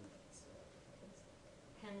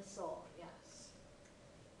 pencil, yes.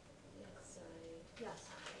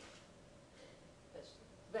 Yasai.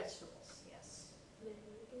 Vegetables, yes.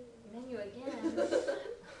 Menu again.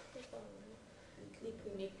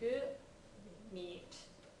 Niku, meat.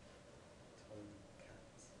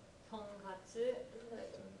 Tonkatsu.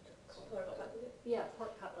 Yeah,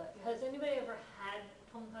 pork cutlet. Has anybody ever had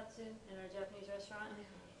tonkatsu in a Japanese restaurant?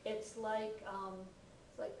 It's like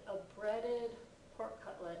a breaded pork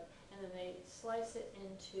cutlet, and then they slice it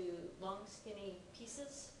into long, skinny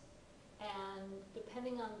pieces. And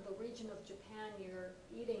depending on the region of Japan you're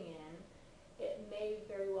eating in, it may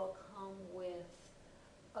very well come with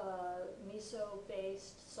a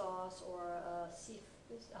miso-based sauce or a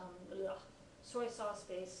soy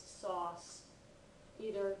sauce-based sauce,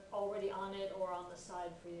 either already on it or on the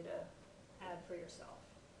side for you to add for yourself.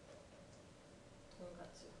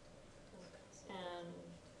 Tonkatsu. And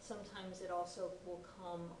sometimes it also will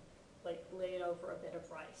come like laid over a bit of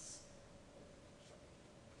rice.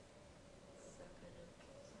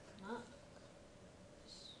 Sakana.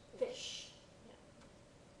 Fish. Yeah.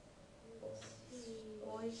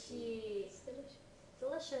 Oishii.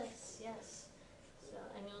 Delicious, yes. So,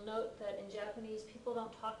 and you'll note that in Japanese, people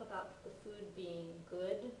don't talk about the food being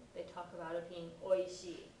good. They talk about it being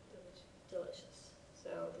oishii. Delicious.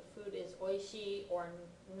 So the food is oishii or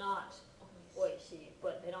not oishii,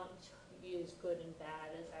 but they don't use good and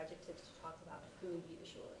bad as adjectives to talk about food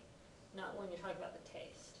usually. Not when you're talking about the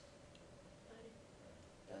taste.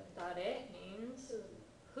 Dare means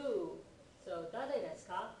who. So dare desu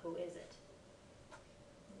ka? Who is it?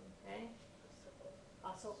 Okay.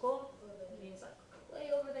 Asoko means like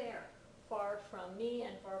way over there, far from me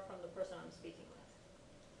and far from the person I'm speaking with.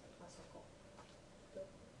 Asoko.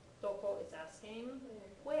 Doko is asking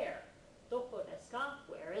where. Doko desu ka?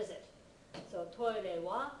 Where is it? So toire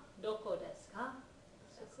wa doko desu ka?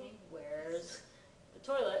 Asking where's the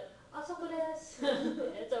toilet? Asoko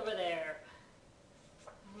desu. It's over there.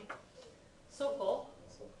 Right. Soko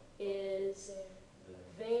is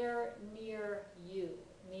there near you,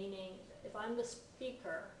 meaning if I'm the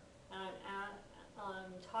speaker and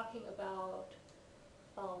I'm talking about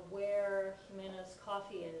where Jimena's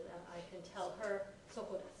coffee is, and I can tell her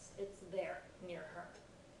soko desu, it's there near her.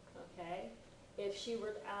 Okay? If she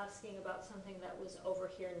were asking about something that was over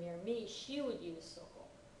here near me, she would use soko.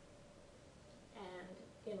 And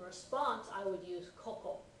in response, I would use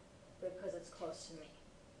koko because it's close to me.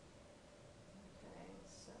 Okay,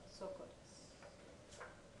 so soko desu.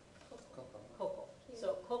 Koko.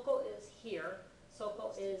 So koko is here.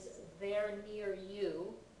 Soko is there near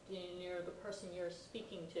you, near the person you're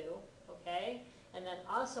speaking to, okay? And then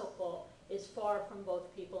asoko is far from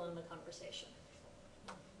both people in the conversation.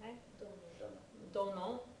 Okay?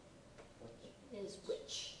 Dono is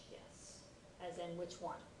which, yes, as in which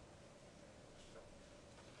one.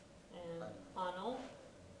 And ano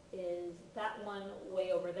is that one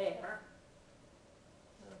way over there,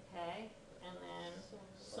 okay? And then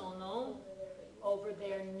sono, over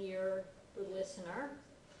there near the listener,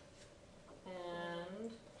 and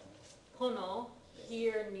kono,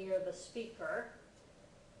 here near the speaker.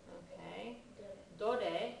 Okay. Dore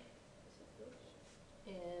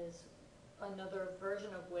is another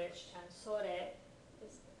version of which, and sore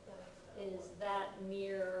is that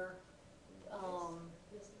near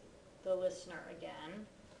the listener again.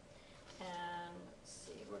 And let's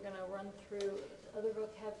see, we're going to run through other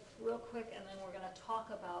vocab real quick, and then we're going to talk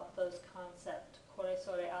about those concepts. Kore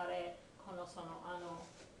sore are, kono sono ano,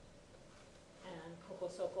 and koko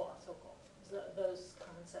soko asoko. Those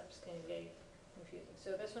concepts can get confusing.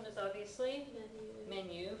 So this one is obviously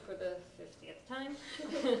menu for the 50th time.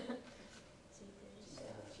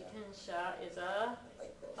 Jitensha is a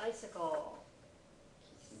bicycle.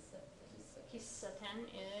 Kissaten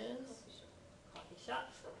is coffee shop.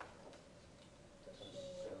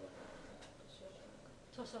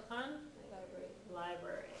 Toshokan,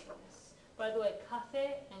 library. Yes. By the way,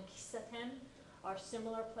 cafe and kissaten are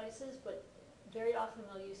similar places, but very often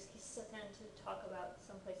they'll use kissaten to talk about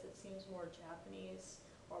some place that seems more Japanese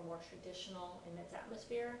or more traditional in its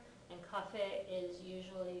atmosphere, and cafe is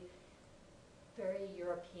usually very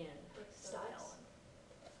European style.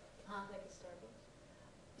 Huh? Like a Starbucks?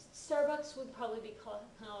 Starbucks would probably be called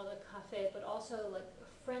a cafe, but also like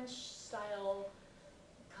French style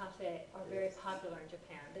cafe are very popular in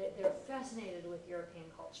Japan. They're fascinated with European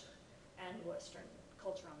culture and Western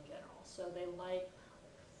culture in general, so they like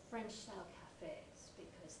French style cafes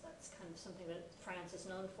because that's kind of something that France is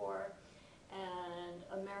known for,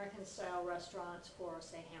 and American style restaurants for,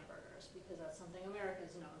 say, hamburgers, because that's something America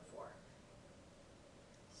is known for.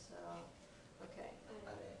 So, okay,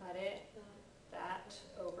 are, that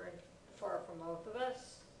over far from both of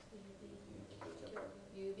us.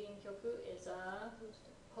 Yubin-kyoku is a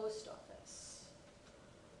post office.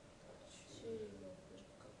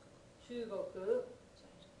 Chugoku,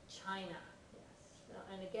 China. Yes.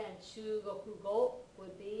 And again, Chugoku-go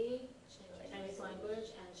would be Chinese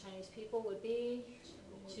language, and Chinese people would be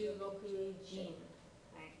Chugoku-jin.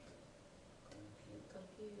 Right.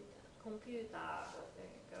 Computer.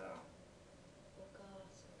 There you go.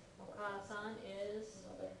 Okasan is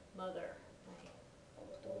mother. Right.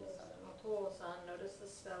 Otosan, notice the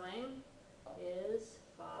spelling, is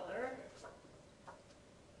father.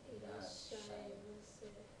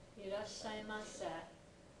 Irashaimase.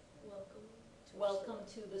 Welcome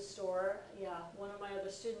to the store. Yeah, one of my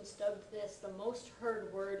other students dubbed this the most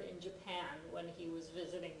heard word in Japan when he was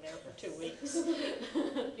visiting there for 2 weeks.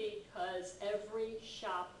 Because every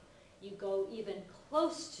shop you go even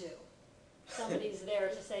close to, somebody's there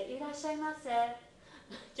to say, irashaimase,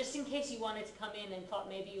 just in case you wanted to come in and thought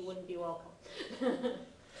maybe you wouldn't be welcome.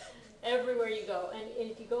 Everywhere you go. And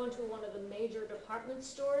if you go into one of the major department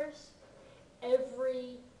stores,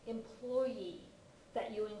 every employee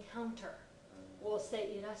that you encounter will say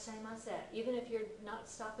irashaimase, even if you're not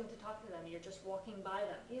stopping to talk to them, you're just walking by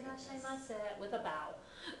them, irashaimase, with a bow,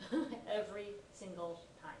 every single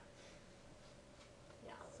time.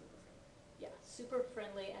 Yeah, yeah, super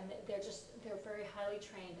friendly, and they're very highly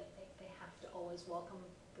trained. They have to always welcome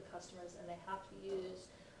the customers, and they have to use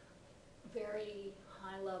very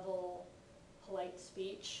high-level, polite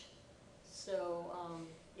speech. So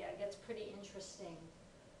yeah, it gets pretty interesting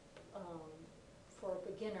for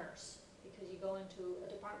beginners, because you go into a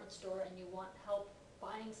department store and you want help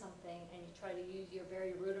buying something, and you try to use your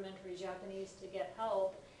very rudimentary Japanese to get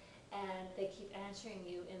help, and they keep answering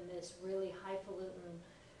you in this really highfalutin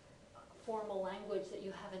formal language that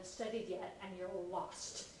you haven't studied yet, and you're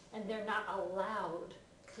lost. And they're not allowed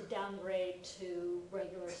to downgrade to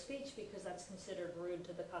regular speech because that's considered rude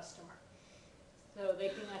to the customer. So they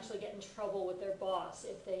can actually get in trouble with their boss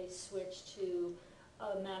if they switch to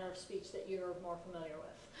a manner of speech that you're more familiar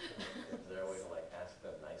with. Is there a way to like ask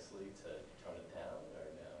them nicely to tone it down, or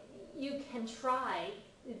no? You can try.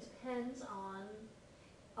 It depends on,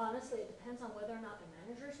 honestly, it depends on whether or not the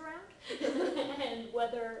manager's around and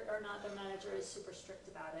whether or not the manager is super strict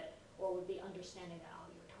about it, or would be understanding that, oh,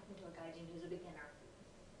 you're talking to a gaijin who's a beginner,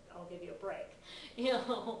 I'll give you a break, you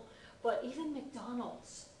know. But even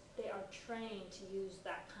McDonald's, they are trained to use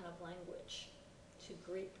that kind of language to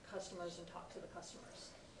greet customers and talk to the customers.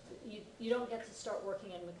 You don't get to start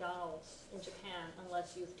working in McDonald's in Japan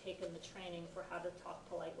unless you've taken the training for how to talk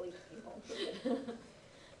politely to people.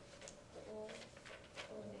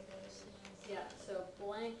 Yeah, so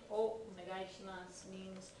blank o onegaishimasu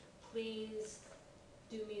means please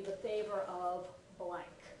do me the favor of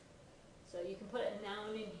blank. So you can put a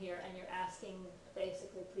noun in here and you're asking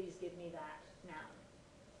basically, please give me that noun.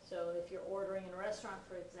 So if you're ordering in a restaurant,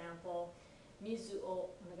 for example, mizu o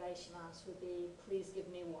onegaishimasu would be please give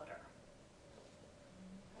me water.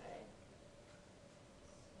 Okay.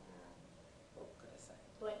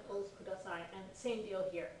 Blank o kudasai same deal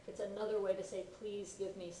here. It's another way to say, please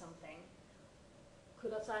give me something.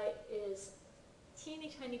 Kudasai is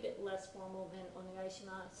teeny tiny bit less formal than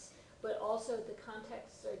onegaishimasu, but also the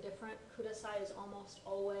contexts are different. Kudasai is almost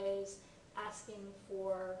always asking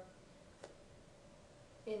for,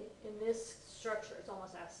 in this structure, it's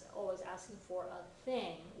almost always asking for a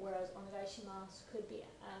thing, whereas onegaishimasu could be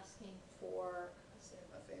asking for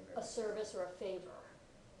a service or a favor.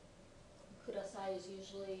 Kudasai is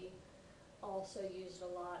usually also used a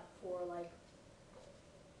lot for like,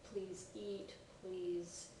 please eat,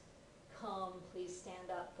 please come, please stand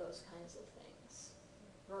up, those kinds of things.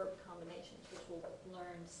 Verb combinations, which we'll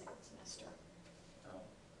learn second semester. Oh.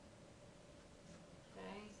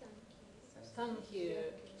 Okay? Sankyu.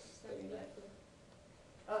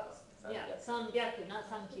 Oh, yeah, sanbyaku, not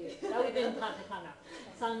sankyu. That would be in katakana.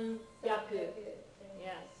 Sanbyaku.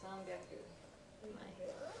 Yeah, sanbyaku.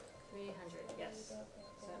 300, yes.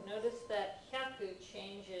 So notice that hyaku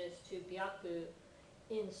changes to byaku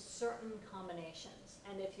in certain combinations.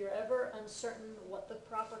 And if you're ever uncertain what the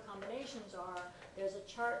proper combinations are, there's a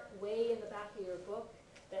chart way in the back of your book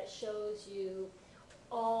that shows you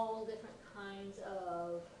all different kinds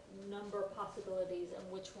of number possibilities and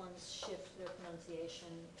which ones shift their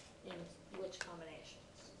pronunciation in which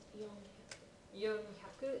combinations.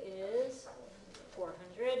 Yonhyaku is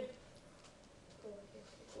 400.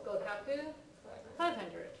 Gohyaku,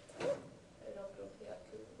 500.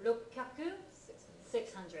 Rokyaku,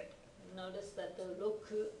 600. Notice that the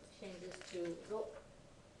roku changes to rok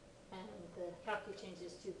and the hyaku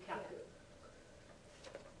changes to kyaku.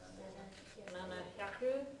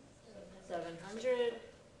 Nanahyaku, 700.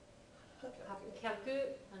 Hapukyaku,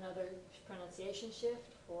 another pronunciation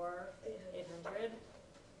shift for 800.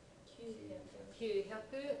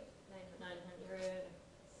 Kyuhyaku, 900.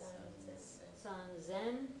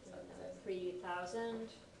 Sanzen, 3,000.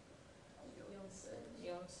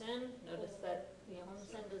 Yonsen, notice that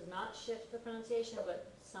Yonsen does not shift the pronunciation,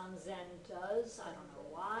 but Sanzen does. I don't know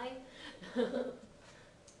why.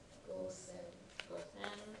 Gosen,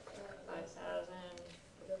 5,000.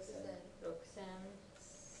 Rokusen,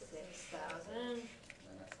 6,000.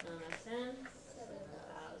 Nanasen,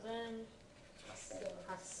 7,000.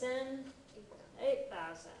 Hassen,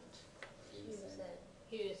 8,000.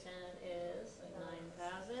 Hyusen is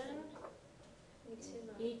 9,000.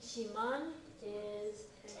 Ichiman is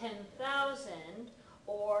 10,000,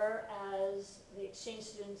 or as the exchange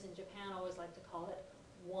students in Japan always like to call it,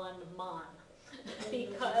 1 man.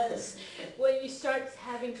 Because when you start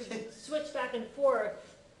having to switch back and forth,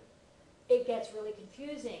 it gets really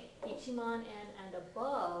confusing. Ichiman and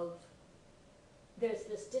above, there's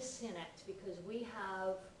this disconnect because we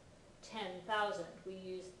have 10,000. We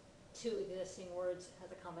use two existing words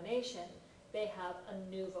as a combination. They have a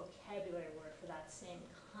new vocabulary word for that same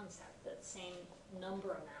concept, that same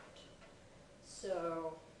number amount.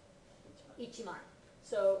 So, ichiman.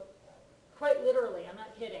 So, quite literally, I'm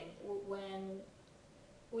not kidding, when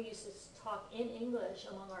we used to talk in English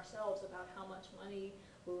among ourselves about how much money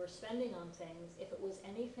we were spending on things, if it was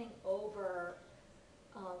anything over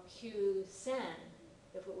Q-sen,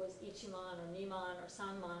 if it was ichiman or niman or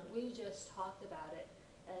sanman, we just talked about it.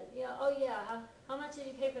 Yeah, oh yeah, how much did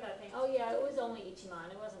you pay for that thing? Oh yeah, it was only ichiman,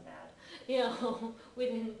 it wasn't bad. You know, we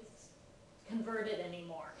didn't convert it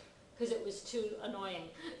anymore because it was too annoying.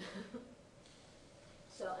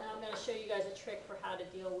 So, and I'm going to show you guys a trick for how to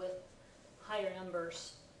deal with higher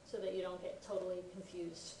numbers so that you don't get totally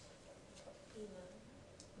confused.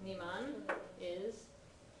 Niman is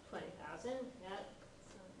 20,000. Yeah.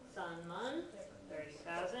 Sanman,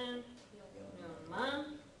 30,000.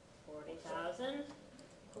 Nonman, 40,000.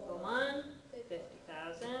 Goman,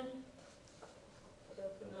 50,000.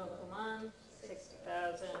 Nokuman,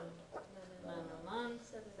 60,000. Nanaman,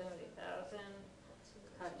 70,000.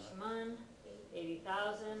 Kachiman,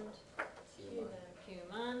 80,000.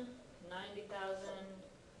 Kyuman, 90,000.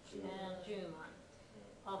 And Juman,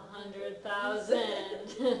 100,000.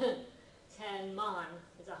 10 man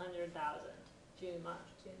is 100,000. Juman.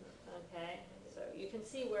 Okay, so you can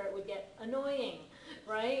see where it would get annoying,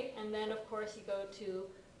 right? And then of course you go to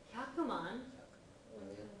Hyakuman.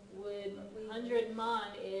 Would 100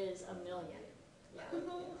 man is a million. Yeah,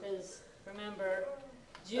 because remember,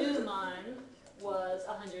 Juman was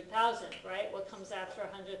 100,000, right? What comes after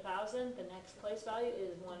 100,000? The next place value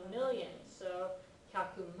is 1 million. So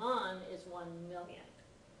Hyakuman is 1 million.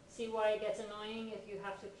 See why it gets annoying if you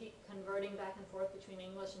have to keep converting back and forth between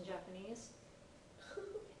English and Japanese?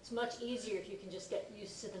 It's much easier if you can just get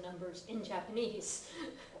used to the numbers in Japanese.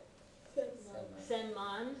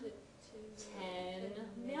 Senman, 10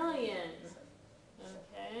 million.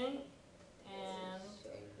 Okay? And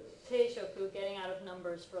Teishoku, getting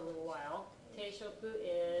numbers for a little while. Teishoku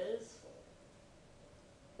is,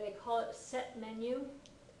 they call it set menu.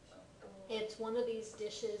 It's one of these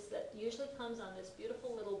dishes that usually comes on this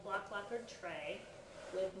beautiful little black lacquered tray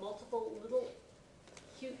with multiple little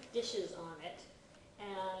cute dishes on it.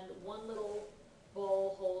 And one little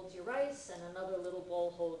bowl holds your rice, and another little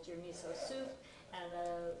bowl holds your miso soup, and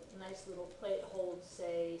a nice little plate holds,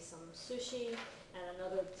 say, some sushi, and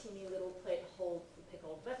another teeny little plate holds the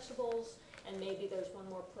pickled vegetables, and maybe there's one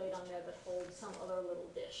more plate on there that holds some other little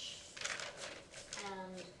dish.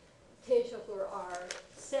 And teishoku are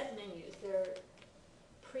set menus. They're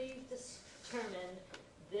predetermined.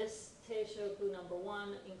 This teishoku number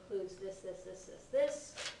 1 includes this.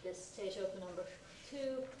 This teishoku number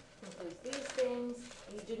 2 includes these things.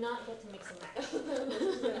 You do not get to mix and match.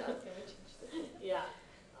 Yeah.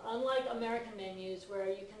 Unlike American menus where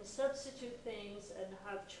you can substitute things and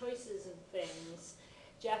have choices of things,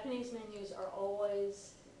 Japanese menus are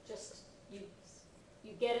always just, you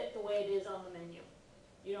get it the way it is on the menu.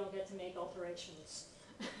 You don't get to make alterations.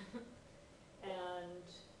 And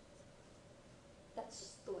that's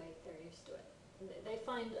just the way they're used to it. They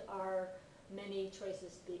find our many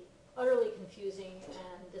choices to be utterly confusing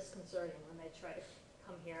and disconcerting when they try to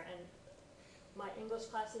come here. And my English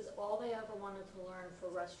classes, all they ever wanted to learn for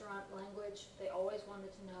restaurant language, they always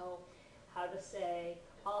wanted to know how to say,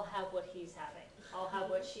 I'll have what he's having, I'll have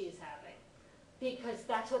what she's having. Because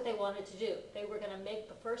that's what they wanted to do. They were going to make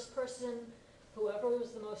the first person, whoever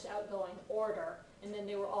was the most outgoing, order, and then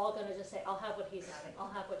they were all going to just say, I'll have what he's having,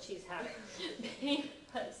 I'll have what she's having.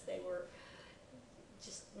 Because they were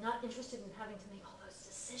just not interested in having to make all those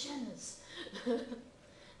decisions.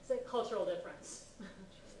 It's a cultural difference.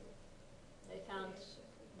 They found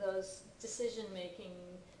those decision-making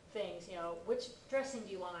things, you know, which dressing do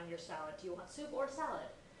you want on your salad? Do you want soup or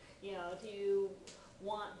salad? You know, do you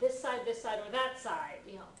want this side, or that side?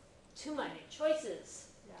 You know, too many choices.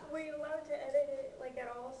 Yeah. Were you allowed to edit it like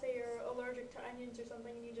at all? Say you're allergic to onions or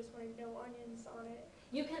something and you just wanted no onions on it.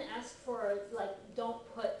 You can ask for, like, don't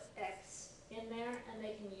put X in there, and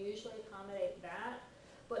they can usually accommodate that,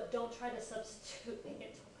 but don't try to substitute, they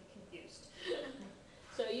get totally confused.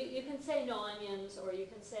 So you can say no onions, or you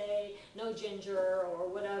can say no ginger, or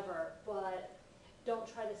whatever, but don't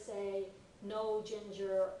try to say no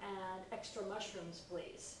ginger and extra mushrooms,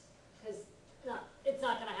 please, because it's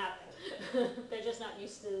not going to happen. They're just not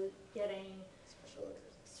used to getting Special orders.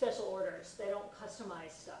 special orders. They don't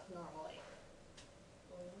customize stuff normally.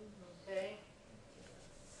 Okay.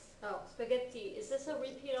 Oh, spaghetti. Is this a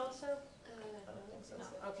repeat also? I don't think so.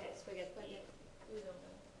 No. Okay, spaghetti.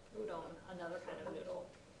 Udon, another kind of noodle.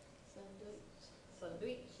 Sandwich.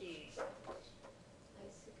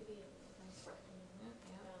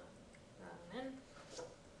 Ramen.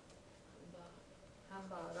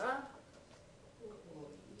 Hambara.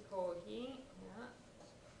 Kohi. Yeah.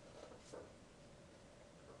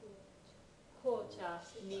 Kocha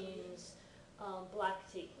means black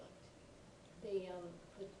tea.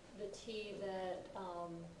 The tea that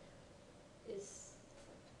is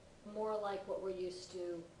more like what we're used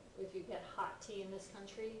to if you get hot tea in this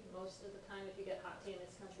country. Most of the time if you get hot tea in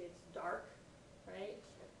this country, it's dark, right?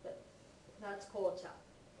 That's kocha.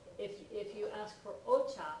 If you ask for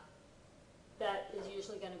ocha, that is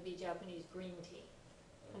usually going to be Japanese green tea.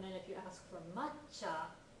 And then if you ask for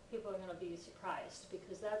matcha, people are going to be surprised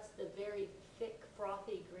because that's the very thick,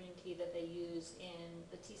 frothy green tea that they use in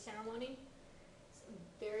the tea ceremony. It's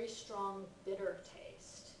a very strong, bitter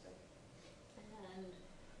taste. And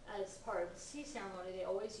as part of the tea ceremony, they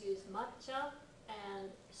always use matcha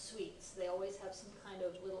and sweets. They always have some kind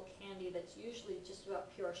of little candy that's usually just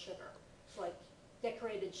about pure sugar. It's like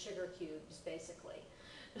decorated sugar cubes, basically.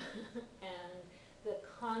 And the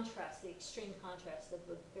contrast, the extreme contrast of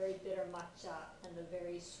the very bitter matcha and the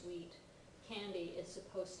very sweet candy is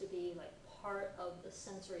supposed to be like part of the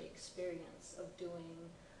sensory experience of doing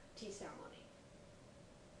tea ceremony.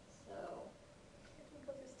 So, I think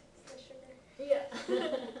I'll just taste the sugar.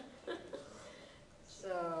 yeah.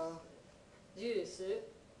 So, juice,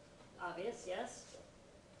 obvious, yes.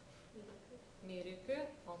 Miruku,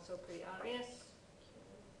 also pretty obvious.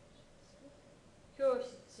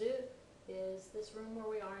 Kyoshitsu is this room where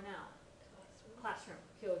we are now. Classroom.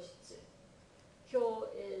 Kyoshitsu. Kyo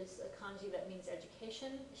is a kanji that means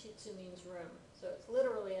education. Shitsu means room. So it's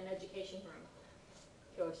literally an education room.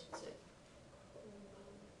 Kyoshitsu.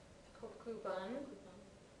 Kokuban.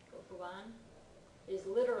 Kokuban is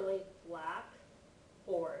literally black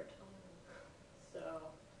board.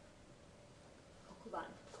 So, kokuban.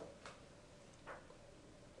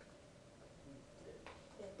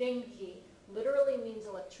 Denki literally means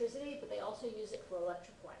electricity, but they also use it for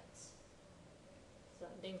electric lights. So,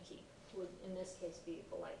 denki would in this case be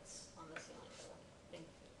the lights on the ceiling. So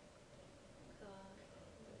denki.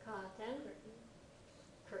 Curtain,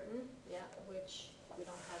 curtain, yeah, which we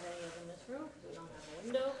don't have any of in this room because we don't have a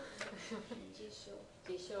window. Jisho.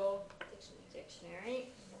 Jisho, Dictionary.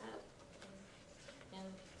 dictionary, yeah.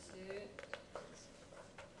 Into,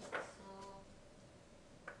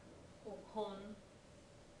 hon,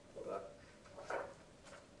 book,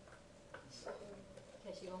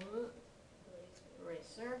 keshigomu,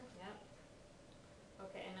 eraser, yeah.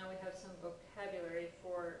 Okay, and now we have some vocabulary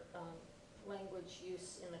for language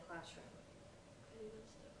use in the classroom.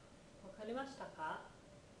 Wakarimashita ka?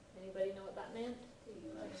 Anybody know what that meant? Do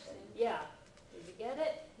you understand? Yeah. Did you get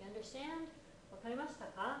it? You understand?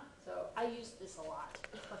 Wakarimashita ka? So I use this a lot.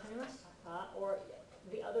 Wakarimashita ka? Or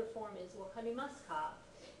the other form is wakarimasu ka,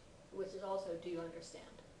 which is also do you understand?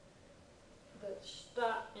 The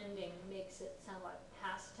shita ending makes it sound like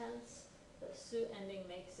past tense. The su ending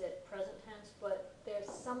makes it present tense, but they're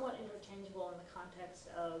somewhat interchangeable in the context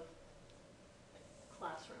of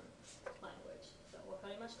classroom language. So, わか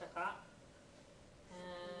りましたか?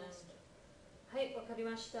 And, はい、わかり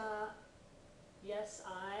ました. Yes,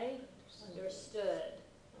 I understood.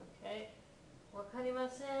 Okay. わかりま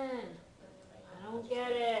せん. I don't get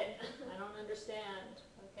it. I don't understand.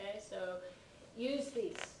 Okay, so use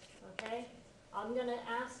these. Okay. I'm going to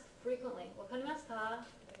ask frequently. わかりますか?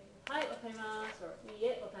 はい、わかります。or いい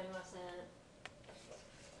え、わかりません。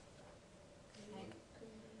Okay.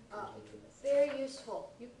 Very useful.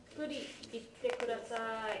 ゆっくり言ってくだ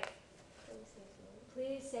さい.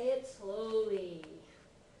 Please say it slowly.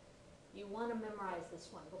 You want to memorize this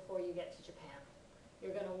one before you get to Japan.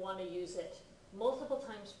 You're going to want to use it multiple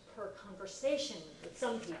times per conversation with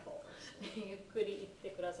some people. ゆっくり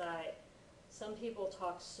言ってください. Some people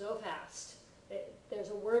talk so fast. There's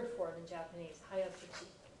a word for it in Japanese, hayakuchi,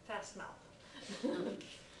 fast mouth.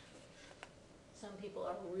 Some people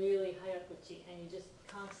are really hayakuchi, and you just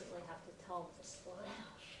constantly have to tell them to slow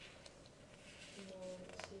down.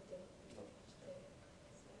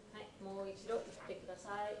 はい、もう一度言ってくだ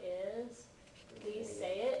さい is, please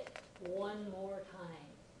say it one more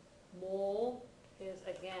time. も is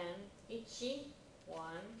again, ichi,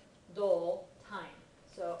 one, do, time.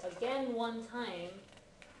 So again one time,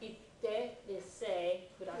 itte is say,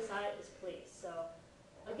 kudasai is please. So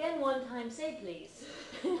again one time, say please.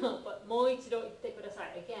 But もう一度言ってくださ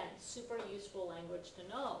い. Again, super useful language to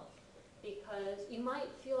know. Because you might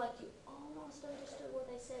feel like you almost understood what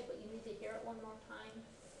they said, but you need to hear it one more time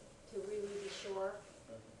to really be sure.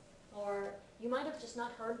 Or you might have just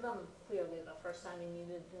not heard them clearly the first time and you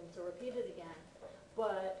needed them to repeat it again.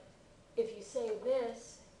 But if you say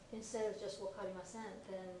this instead of just wakarimasen,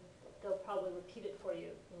 then they'll probably repeat it for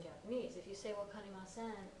you in Japanese. If you say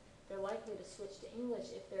wakarimasen, they're likely to switch to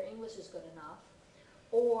English if their English is good enough.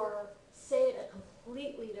 Or say it a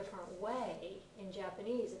completely different way in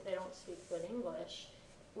Japanese if they don't speak good English,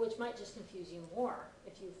 which might just confuse you more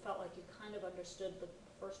if you felt like you kind of understood the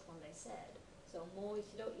first one they said. So, もう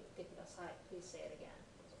一度言ってください. Please say it again.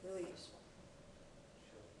 It's really useful.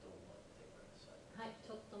 はい、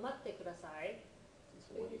ちょっと待ってください.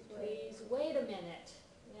 Please wait a minute.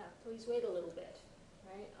 Yeah, please wait a little bit.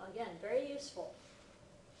 Right? Again, very useful.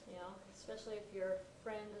 You know, especially if your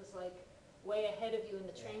friend is like way ahead of you in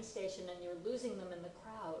the train station and you're losing them in the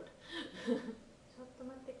crowd. ちょっと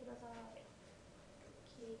待ってください.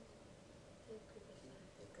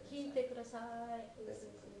 聞いてください.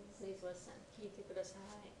 Please listen. 聞いてくださ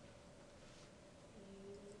い.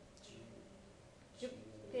 10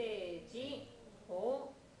ページ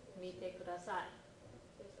を見てください.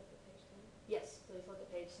 Yes, please look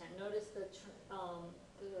at page 10. Notice the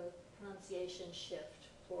pronunciation shift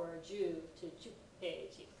for 10 to 10ペ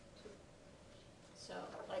ージ. So,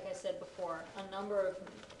 like I said before, a number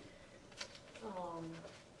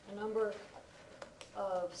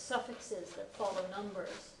of suffixes that follow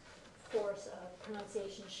numbers force a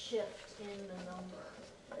pronunciation shift in the number,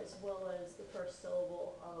 as well as the first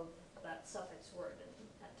syllable of that suffix word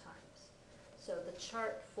at times. So the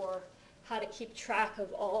chart for how to keep track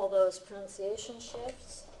of all those pronunciation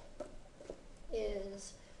shifts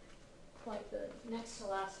is like the next to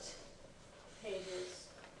last pages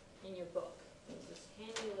in your book. There's this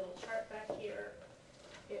handy little chart back here.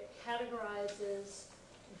 It categorizes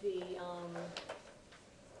the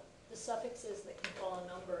suffixes that can follow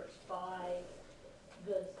numbers by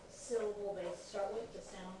the syllable they start with, the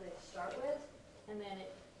sound they start with, and then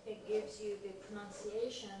it gives you the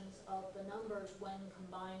pronunciations of the numbers when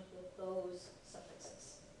combined with those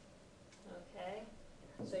suffixes. Okay?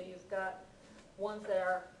 So you've got ones that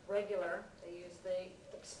are regular, they use the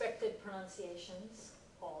expected pronunciations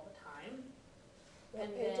all the time. What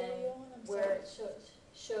And page are then we on? I'm where sorry. it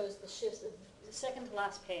shows the shifts, the second to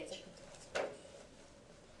last page.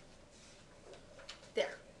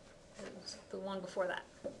 There. It was the one before that.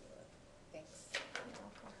 Thanks.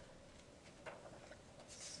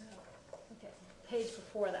 So, okay, page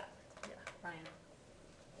before that. Yeah, Ryan.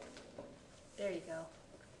 There you go.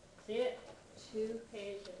 See it? 2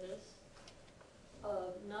 pages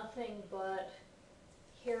of nothing but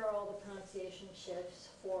here are all the pronunciation shifts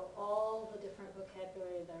for all the different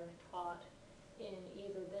vocabulary that are taught in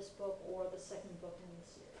either this book or the second book in the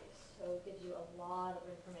series. So it gives you a lot of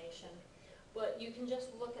information. But you can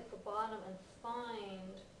just look at the bottom and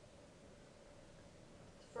find,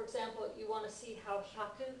 for example, you want to see how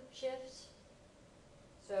hyaku shifts.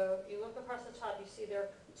 So you look across the top, you see there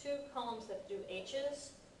are 2 columns that do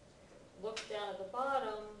H's. Look down at the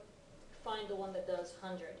bottom, find the one that does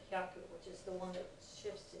 100, hyaku, which is the one that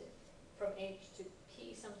shifts it from H to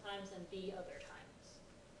P sometimes and B other times.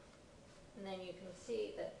 And then you can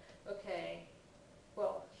see that, okay,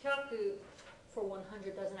 well, hyaku for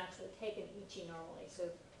 100 doesn't actually take an ichi normally,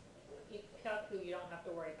 so hyaku you don't have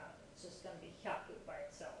to worry about it. It's just going to be hyaku by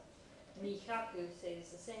itself. Ni hyaku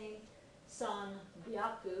stays the same. San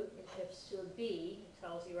byaku, it shifts to a B, it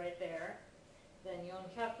tells you right there. Then yon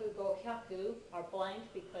hyaku, go hyaku are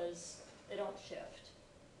blank because they don't shift.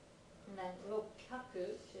 And then ro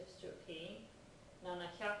hyaku shifts to a P. Nana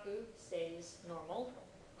hyaku stays normal.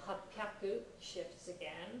 Hapyaku shifts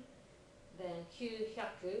again. Then kyu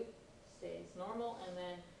hyaku stays normal. And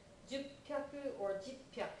then jupyaku or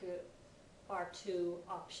jipyaku are 2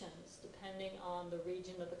 options depending on the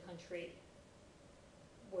region of the country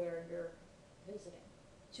where you're visiting.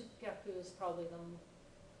 Jupyaku is probably the,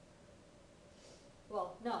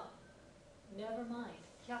 well, no, never mind.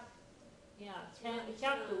 Hyaku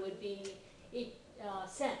would be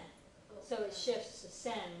sen. So it shifts to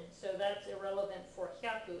sen, so that's irrelevant for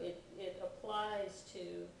hyaku. It applies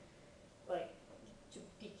to like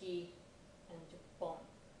jupiki and jupon,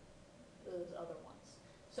 those other ones.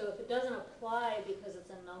 So if it doesn't apply because it's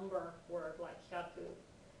a number word like hyaku,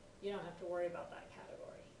 you don't have to worry about that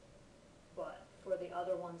category. But for the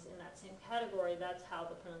other ones in that same category, that's how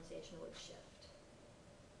the pronunciation would shift.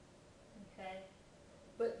 Okay?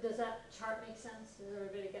 But does that chart make sense? Does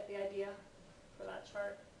everybody get the idea for that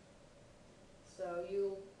chart? So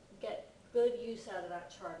you get good use out of that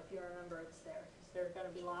chart if you remember it's there, because there are going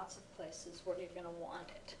to be lots of places where you're going to want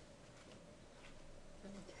it.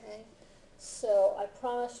 Okay? So I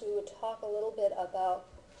promised we would talk a little bit about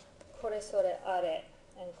kore sore are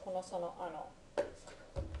and kono sono ano.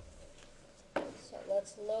 So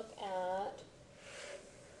let's look at,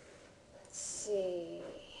 let's see.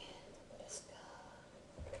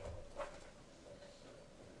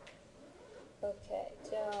 Okay,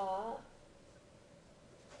 じゃあ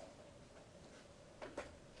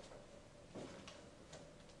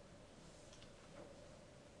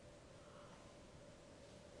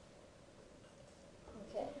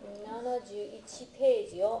Okay, 71ペー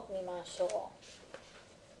ジを見ましょう。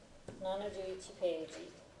71ペー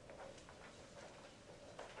ジ。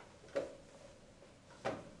71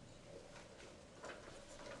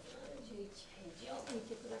ページを見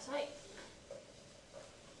てください。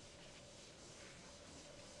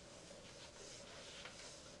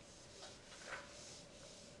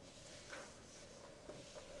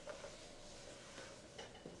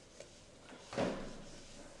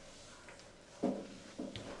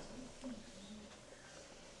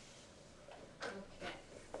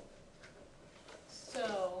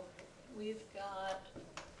So we've got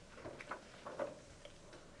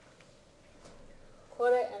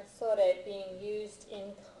kore and sore being used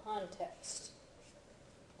in context.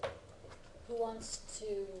 Who wants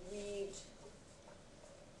to read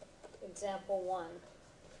example 1?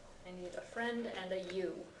 I need a friend and a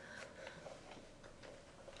you.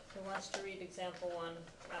 Who wants to read example 1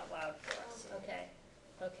 out loud for us? Okay.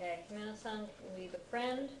 Okay, Himena-san can lead the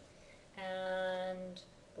friend, and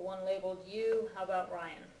the one labeled you, how about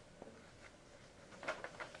Ryan?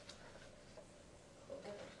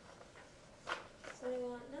 それ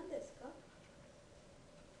は何ですか？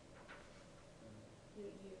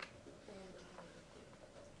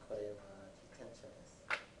これは自転車です。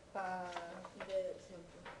 The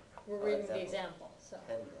example. We're Oh, reading the example. example, so.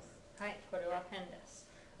 ペンです。はい、これはペンです.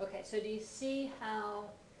 Okay, so do you see how,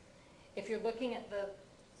 if you're looking at the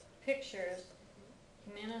pictures,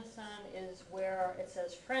 Himena-san is where it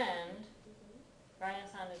says friend,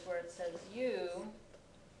 Ryan-san is where it says you.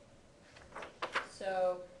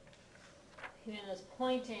 So Himena's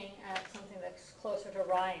pointing at something that's closer to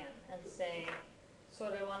Ryan and saying, そ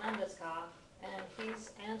れは何ですか? And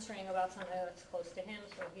he's answering about something that's close to him,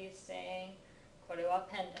 so he's saying, kore wa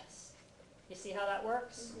pen desu. You see how that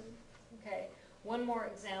works? Okay, one more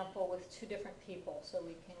example with two different people so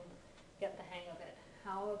we can get the hang of it.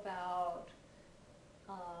 How about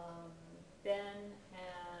Ben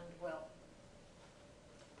and Will?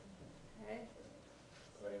 Okay,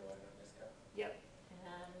 これは何ですか？ yep,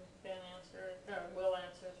 and Ben answers, or Will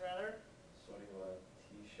answers rather. それは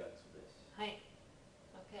T シャツです。 Hi.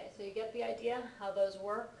 Okay, so you get the idea how those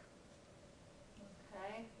work?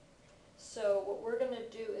 Okay. So what we're gonna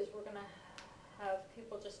do is we're gonna have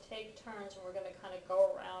people just take turns and we're gonna kind of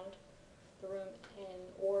go around the room in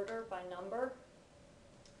order by number.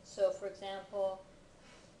 So for example,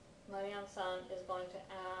 Marianne-san is going to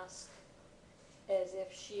ask as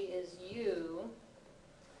if she is you,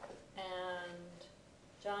 and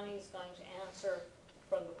Johnny's going to answer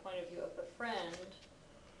from the point of view of the friend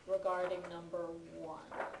regarding number 1.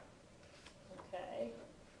 Okay?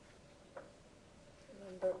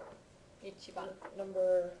 Number, Ichiban.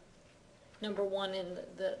 number, 1 in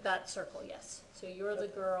that circle, yes. So you're the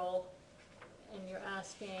girl, and you're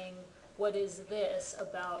asking, what is this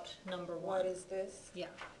about number 1? what is this? Yeah.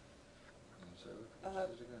 I'm sorry, Uh, what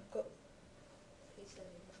is it again? Go, He said,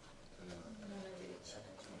 Uh,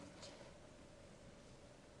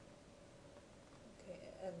 okay,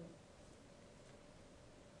 and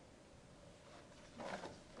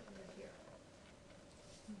Over here.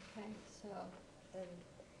 Okay, so, and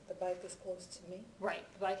the bike is close to me. right,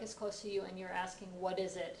 the bike is close to you and you're asking, what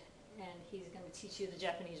is it? And he's gonna teach you the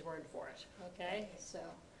Japanese word for it, okay? So,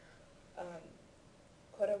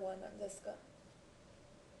 これは何ですか?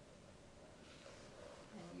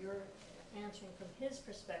 and you're answering from his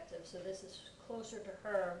perspective, so this is closer to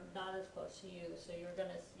her, not as close to you. So you're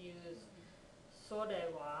gonna use それ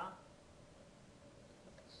は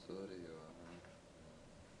それは、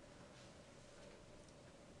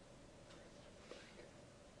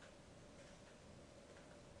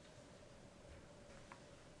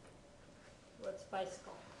what's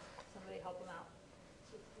bicycle? Somebody help him out.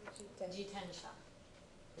 自転車.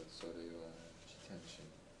 それは自転車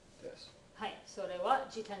です。はい、それは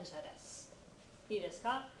自転車です. いいです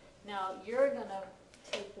か? Now you're gonna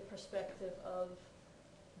take the perspective of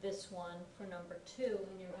this one for number 2,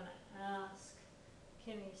 and you're gonna ask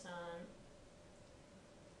Kimi-san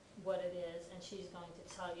what it is, and she's going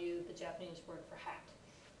to tell you the Japanese word for hat.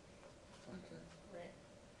 Okay. Right?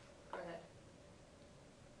 Go ahead.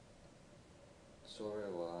 それ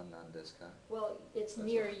は何ですか? Well, it's That's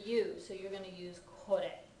near all. you, so you're gonna use こ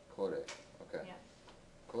れ. これ。Okay. Yeah.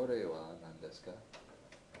 これは何ですか?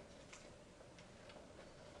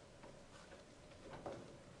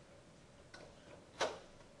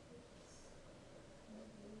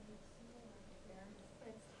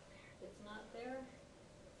 It's not there?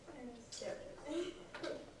 And There it is.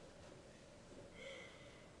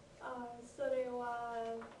 それ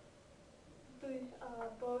は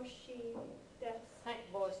帽子です。はい、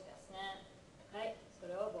帽子ですね。はい、そ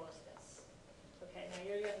れは帽子です. Okay, now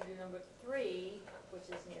you're gonna do number 3, which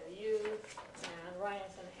is near you, and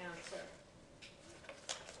Ryan's gonna answer.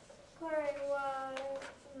 これは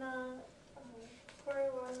何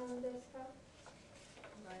ですか?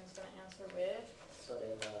 Ryan's gonna answer with, それ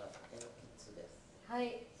は鉛筆です。は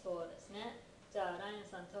い、そうですね。じゃあ、ライアン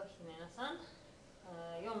さんと姫菜さん、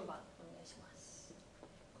4番お願いします。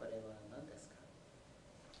これは何ですか？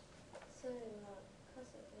それは傘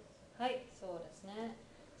です。はい、そうですね。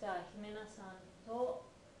じゃあ、姫菜さんと、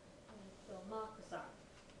マークさん、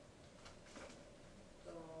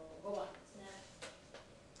5番ですね。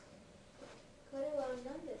これは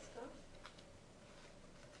何ですか?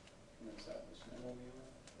 What's that? Which number we on?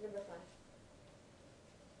 Number 5.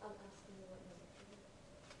 I'm asking you what number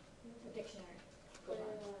 5. The dictionary. これは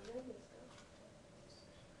何です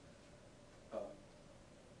か? Oh.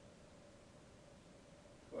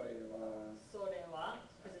 これはそれは,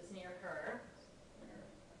 because it's near her.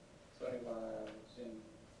 それはし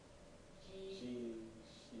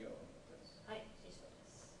塩です。はい、シソで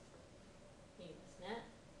す。いいですね。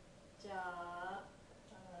じゃあ、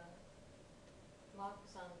マーク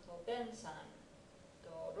さんとベンさん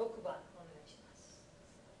と6番お願いします。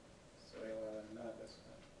それは何ですか?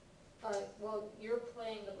 Well, you're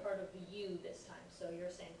playing the part of the you this time, so you're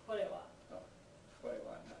saying これは. これ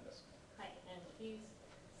は何ですか? はい, and he's,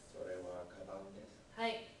 それはカバンです。は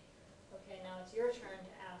い. Okay, now it's your turn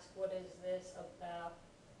to ask what is this about.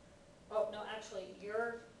 Oh, no, actually,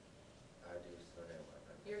 you're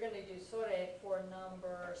going to do それ for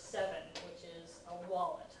number 7, which is a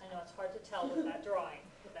wallet. I know it's hard to tell with that drawing,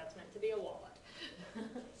 but that's meant to be a wallet.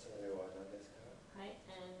 それは何ですか? はい,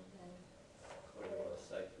 and これは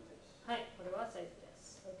財布です。はい、これは財布で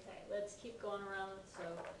す. Okay, let's keep going around. So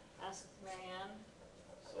ask Marianne.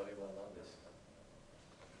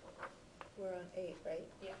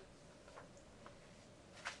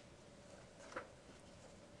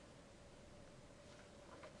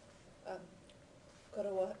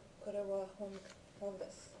 本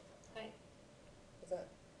です。はい. Is that,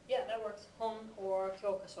 Yeah, that works, hon or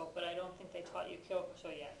kyokusho, but I don't think they taught you kyokusho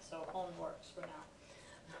yet, so hon works for now.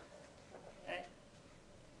 Okay.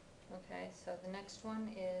 Okay, so the next one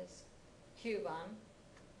is Cuban,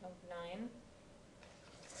 number 9.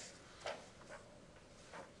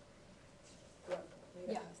 yeah,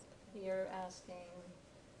 you Yeah. ask. You're asking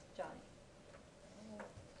Johnny. Let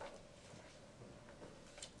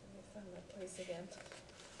me find my place again.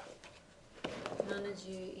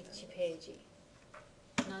 71ページ。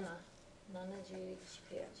7、71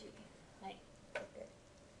ページ。はい。 Okay.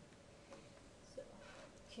 So,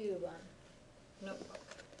 9番、notebook.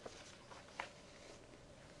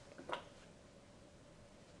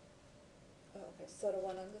 Oh, okay, それ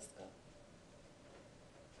は何ですか?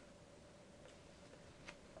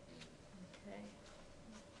 Okay.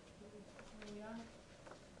 Here we are.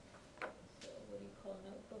 So what do you call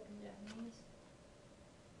notebook in Japanese?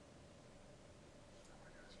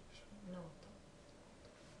 Note.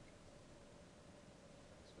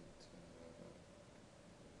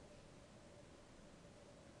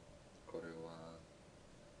 これは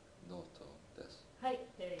ノートです。はい、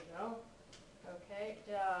there you go. Okay,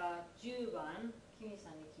 じゃあ10番、キミさ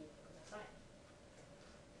んに聞いてください。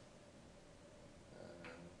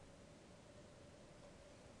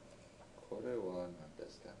これは何で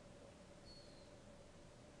すか?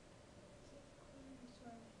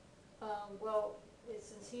 Well,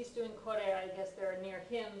 since he's doing kore, I guess they're near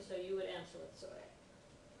him, so you would answer with sore.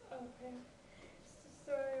 Okay.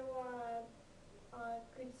 それは、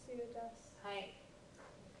靴です。はい。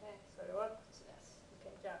Okay, それは靴です。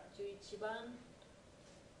Okay, じゃあ11番、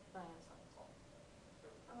ライアンさん。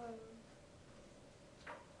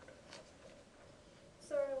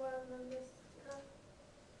それは何ですか?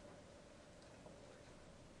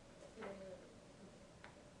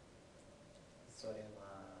 それは、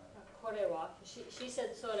これは she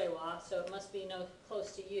said それは so it must be no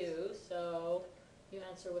close to you, so you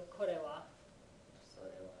answer with これはそれ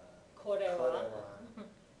は、これはこれは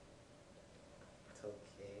時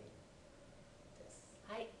計です。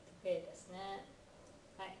はい、時計ですね。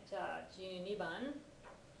はい、じゃあ12番。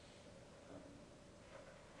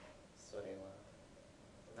それは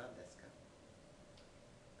何ですか?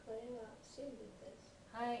 これは新聞です。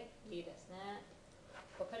はい、いいですね。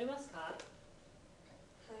わかりますか?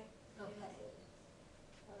 はい。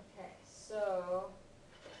 Okay, so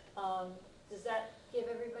does that give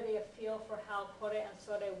everybody a feel for how kore and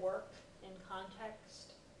sore work in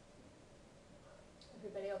context?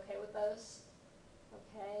 Everybody okay with those?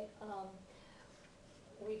 Okay.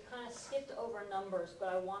 We kind of skipped over numbers, but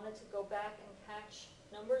I wanted to go back and catch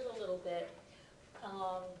numbers a little bit.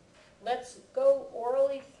 Let's go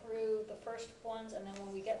orally through the first ones, and then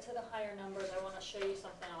when we get to the higher numbers, I want to show you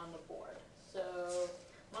something on the board. So,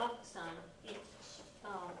 Mark-san,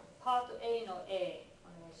 part A no A, お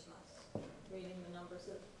願いします. Reading the numbers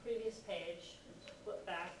of the previous page, flip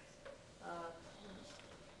back,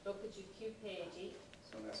 69ページ.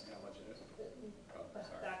 So I'm asking how much it is? Oh,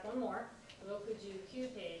 sorry. Back one more,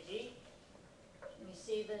 69ページ. You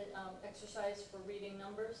see the exercise for reading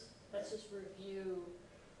numbers? Let's just review.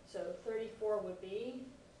 So 34 would be?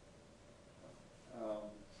 34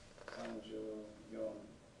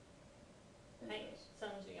はい、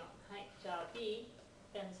34. はい、じゃあ B、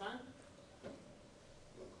ベンさん。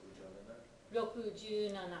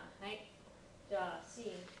67. はい。じゃあ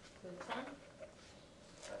C、クーさん。83。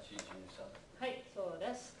はい、そう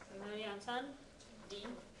です。マリアンさん。D。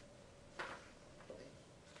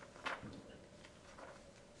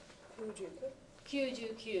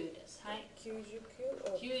99です。はい。99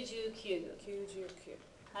 or 99。 99?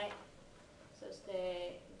 はい。そし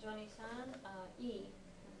てジョニーさん、E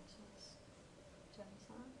お願いします。ジョニー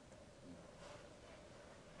さん。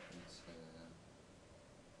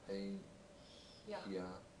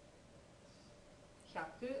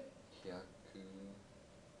100。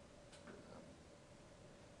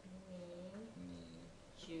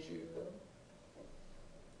125。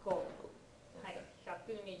はい、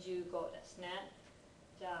125ですね。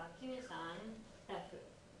じゃあ、キミさん、F。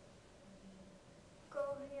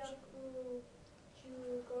515。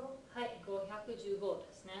はい、515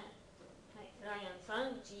ですね。はい、ライアンさ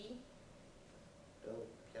ん、G。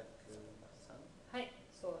603。はい、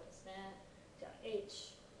そうですね。じゃあ、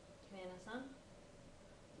H。キメナさん。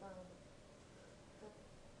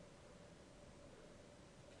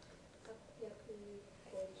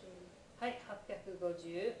はい、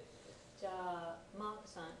850。じゃあ、マーク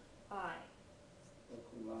さん、I。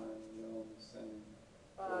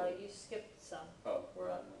You skipped some. Oh,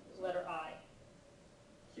 We're on letter I.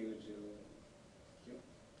 99.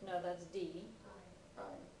 No, that's D. I.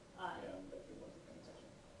 I. Yeah, but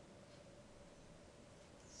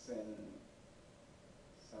 300.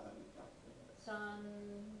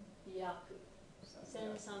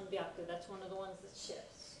 Sen 300. That's one of the ones that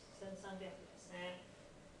shifts. Sen 300ですね。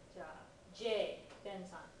じゃあ J ベン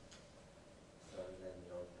さん。3400。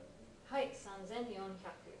はい、3400。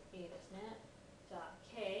いいですね。じゃあ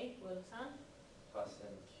K ウォルさん。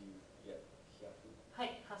8900。は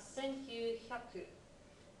い、8900。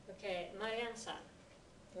Okay, マリアンさん。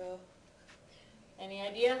Well, Any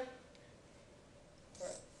idea? Or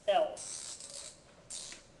L.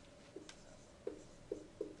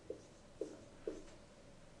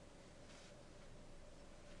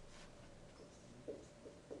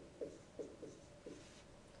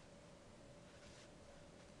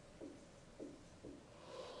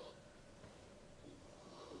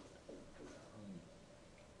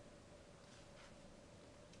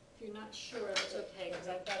 If you're not sure, that's okay, because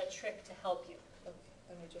I've got a trick to help you. okay,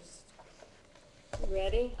 let me just. You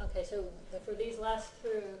ready? Okay, so for these last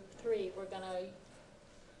three, we're gonna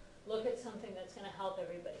look at something that's gonna help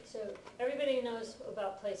everybody. So everybody knows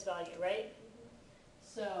about place value, right?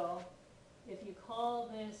 So if you call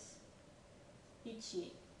this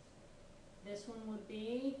ichi, this one would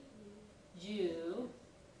be ju,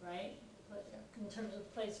 right? In terms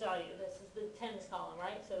of place value, this is the tens column,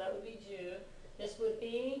 right? So that would be ju. This would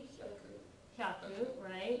be hyaku,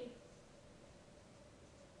 right?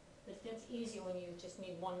 This gets easy when you just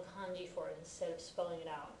need one kanji for it instead of spelling it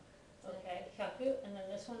out. Okay, hyaku, and then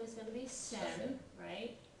this one is going to be sen,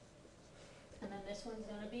 right? And then this one's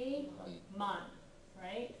going to be man,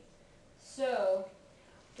 right? So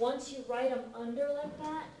once you write them under like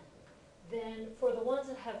that, then for the ones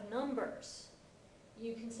that have numbers,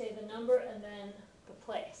 you can say the number and then the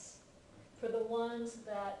place. For the ones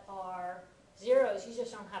that are zeros, you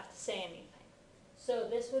just don't have to say anything. So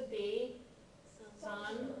this would be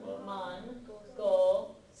san, man,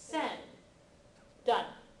 go, sen. Done.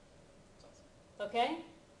 Okay?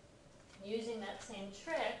 Using that same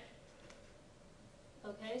trick,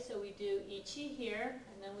 okay, so we do ichi here,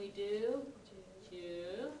 and then we do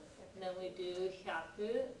ju, and then we do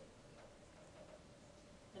hyaku,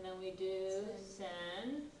 and then we do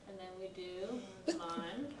sen, and then we do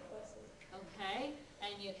man. Okay?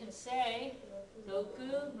 And you can say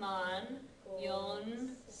roku, man,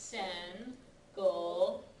 yon, sen,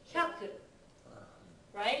 go, hyaku.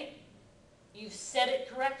 Right? You've said it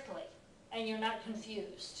correctly, and you're not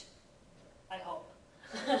confused. I hope.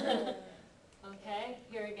 Okay,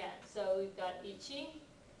 here again. So we've got ichi,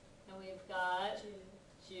 and we've got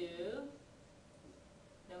ju,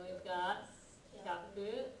 then we've got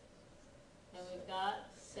hyaku, and we've got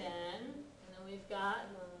sen, and then we've got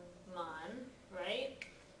man, right?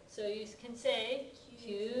 So you can say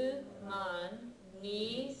kyu, man,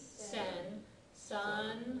 ni, sen,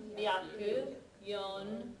 san, byaku,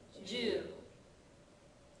 yon, ju.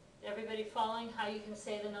 Everybody following how you can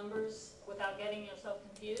say the numbers without getting yourself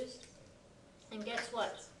confused? And guess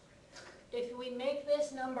what? If we make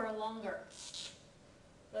this number longer,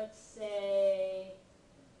 let's say,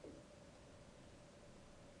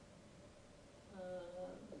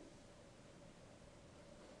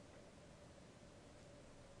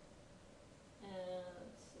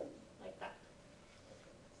 let's see, like that.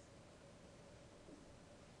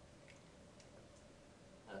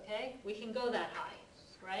 Okay, we can go that high,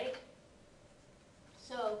 right?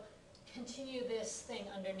 So continue this thing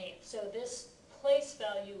underneath. So this place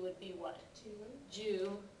value would be what?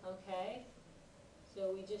 Ju, okay.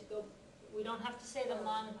 So we just go, we don't have to say the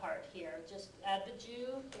man part here, just add the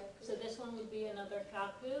ju. So this one would be another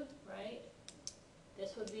hyaku, right?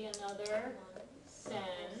 This would be another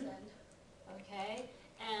sen, okay?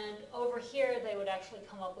 And over here they would actually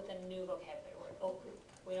come up with a new vocabulary word, oku.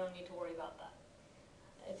 We don't need to worry about that.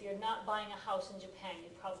 If you're not buying a house in Japan,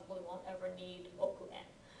 you probably won't ever need oku-en.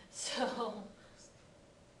 So,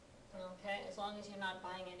 okay, as long as you're not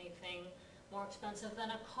buying anything more expensive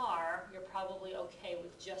than a car, you're probably okay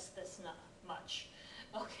with just this much.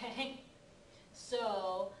 Okay?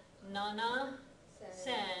 So, nana,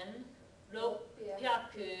 sen,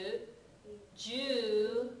 ropyaku,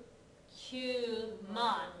 ju, kyu,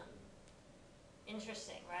 man.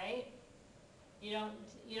 Interesting, right? You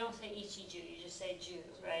don't say ichi-ju, you just say ju,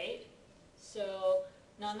 right? So,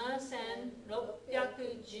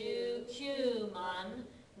 7,619 man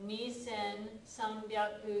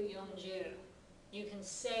 2,340. You can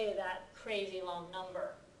say that crazy long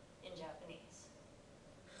number in Japanese.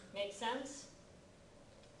 Make sense?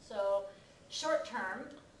 So, short term,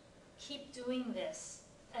 keep doing this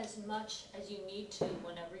as much as you need to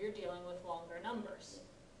whenever you're dealing with longer numbers.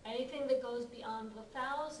 Anything that goes beyond the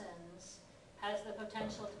thousands has the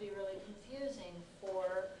potential to be really confusing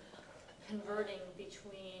for converting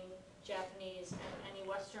between Japanese and any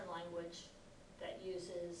Western language that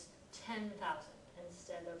uses 10,000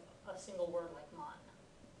 instead of a single word like mon.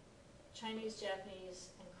 Chinese, Japanese,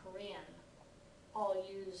 and Korean all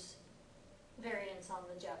use variants on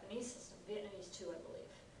the Japanese system, Vietnamese too, I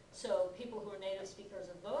believe. So people who are native speakers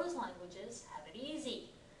of those languages have it easy.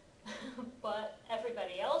 But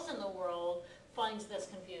everybody else in the world finds this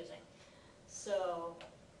confusing. So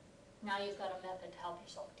now you've got a method to help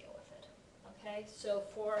yourself deal with it. Okay, so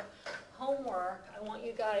for homework, I want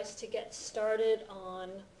you guys to get started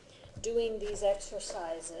on doing these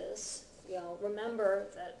exercises. You know, remember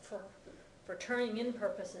that for turning in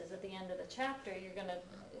purposes at the end of the chapter, you're going to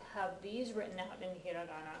have these written out in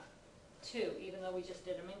hiragana too, even though we just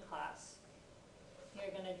did them in class.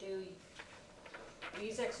 You're going to do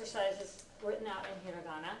these exercises written out in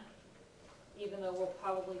hiragana, even though we'll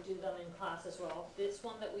probably do them in class as well. This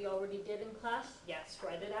one that we already did in class, yes,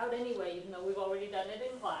 write it out anyway, even though we've already done it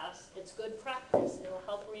in class. It's good practice. It'll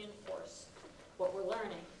help reinforce what we're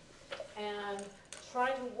learning. And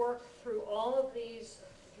try to work through all of these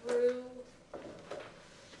through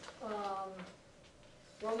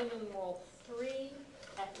Roman numeral 3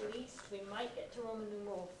 at least. We might get to Roman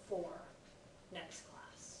numeral 4 next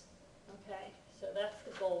class. Okay, so that's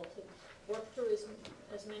the goal, to work through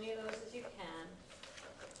as many of those as you can,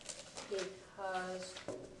 because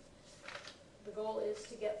the goal is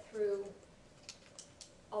to get through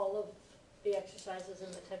all of the exercises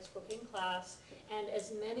in the textbook in class, and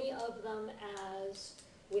as many of them as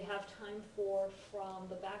we have time for from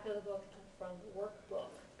the back of the book and from the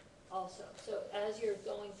workbook also. So as you're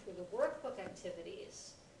going through the workbook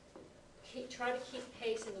activities, try to keep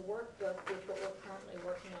pace in the workbook with what we're currently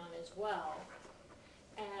working on as well.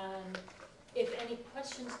 And if any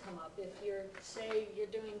questions come up, if you're, say you're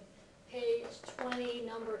doing page 20,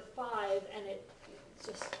 number 5, and it's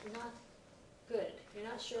just not good, you're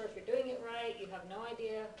not sure if you're doing it right, you have no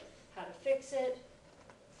idea how to fix it,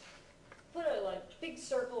 put a big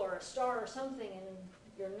circle or a star or something in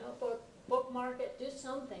your notebook, bookmark it, do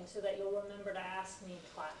something so that you'll remember to ask me in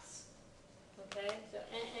class. Okay, so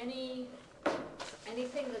anything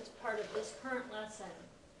that's part of this current lesson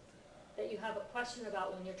that you have a question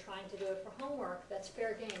about when you're trying to do it for homework, that's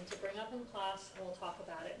fair game to bring up in class, and we'll talk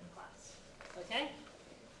about it in class. Okay?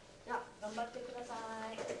 じゃあ、頑張ってくださ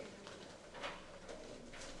い。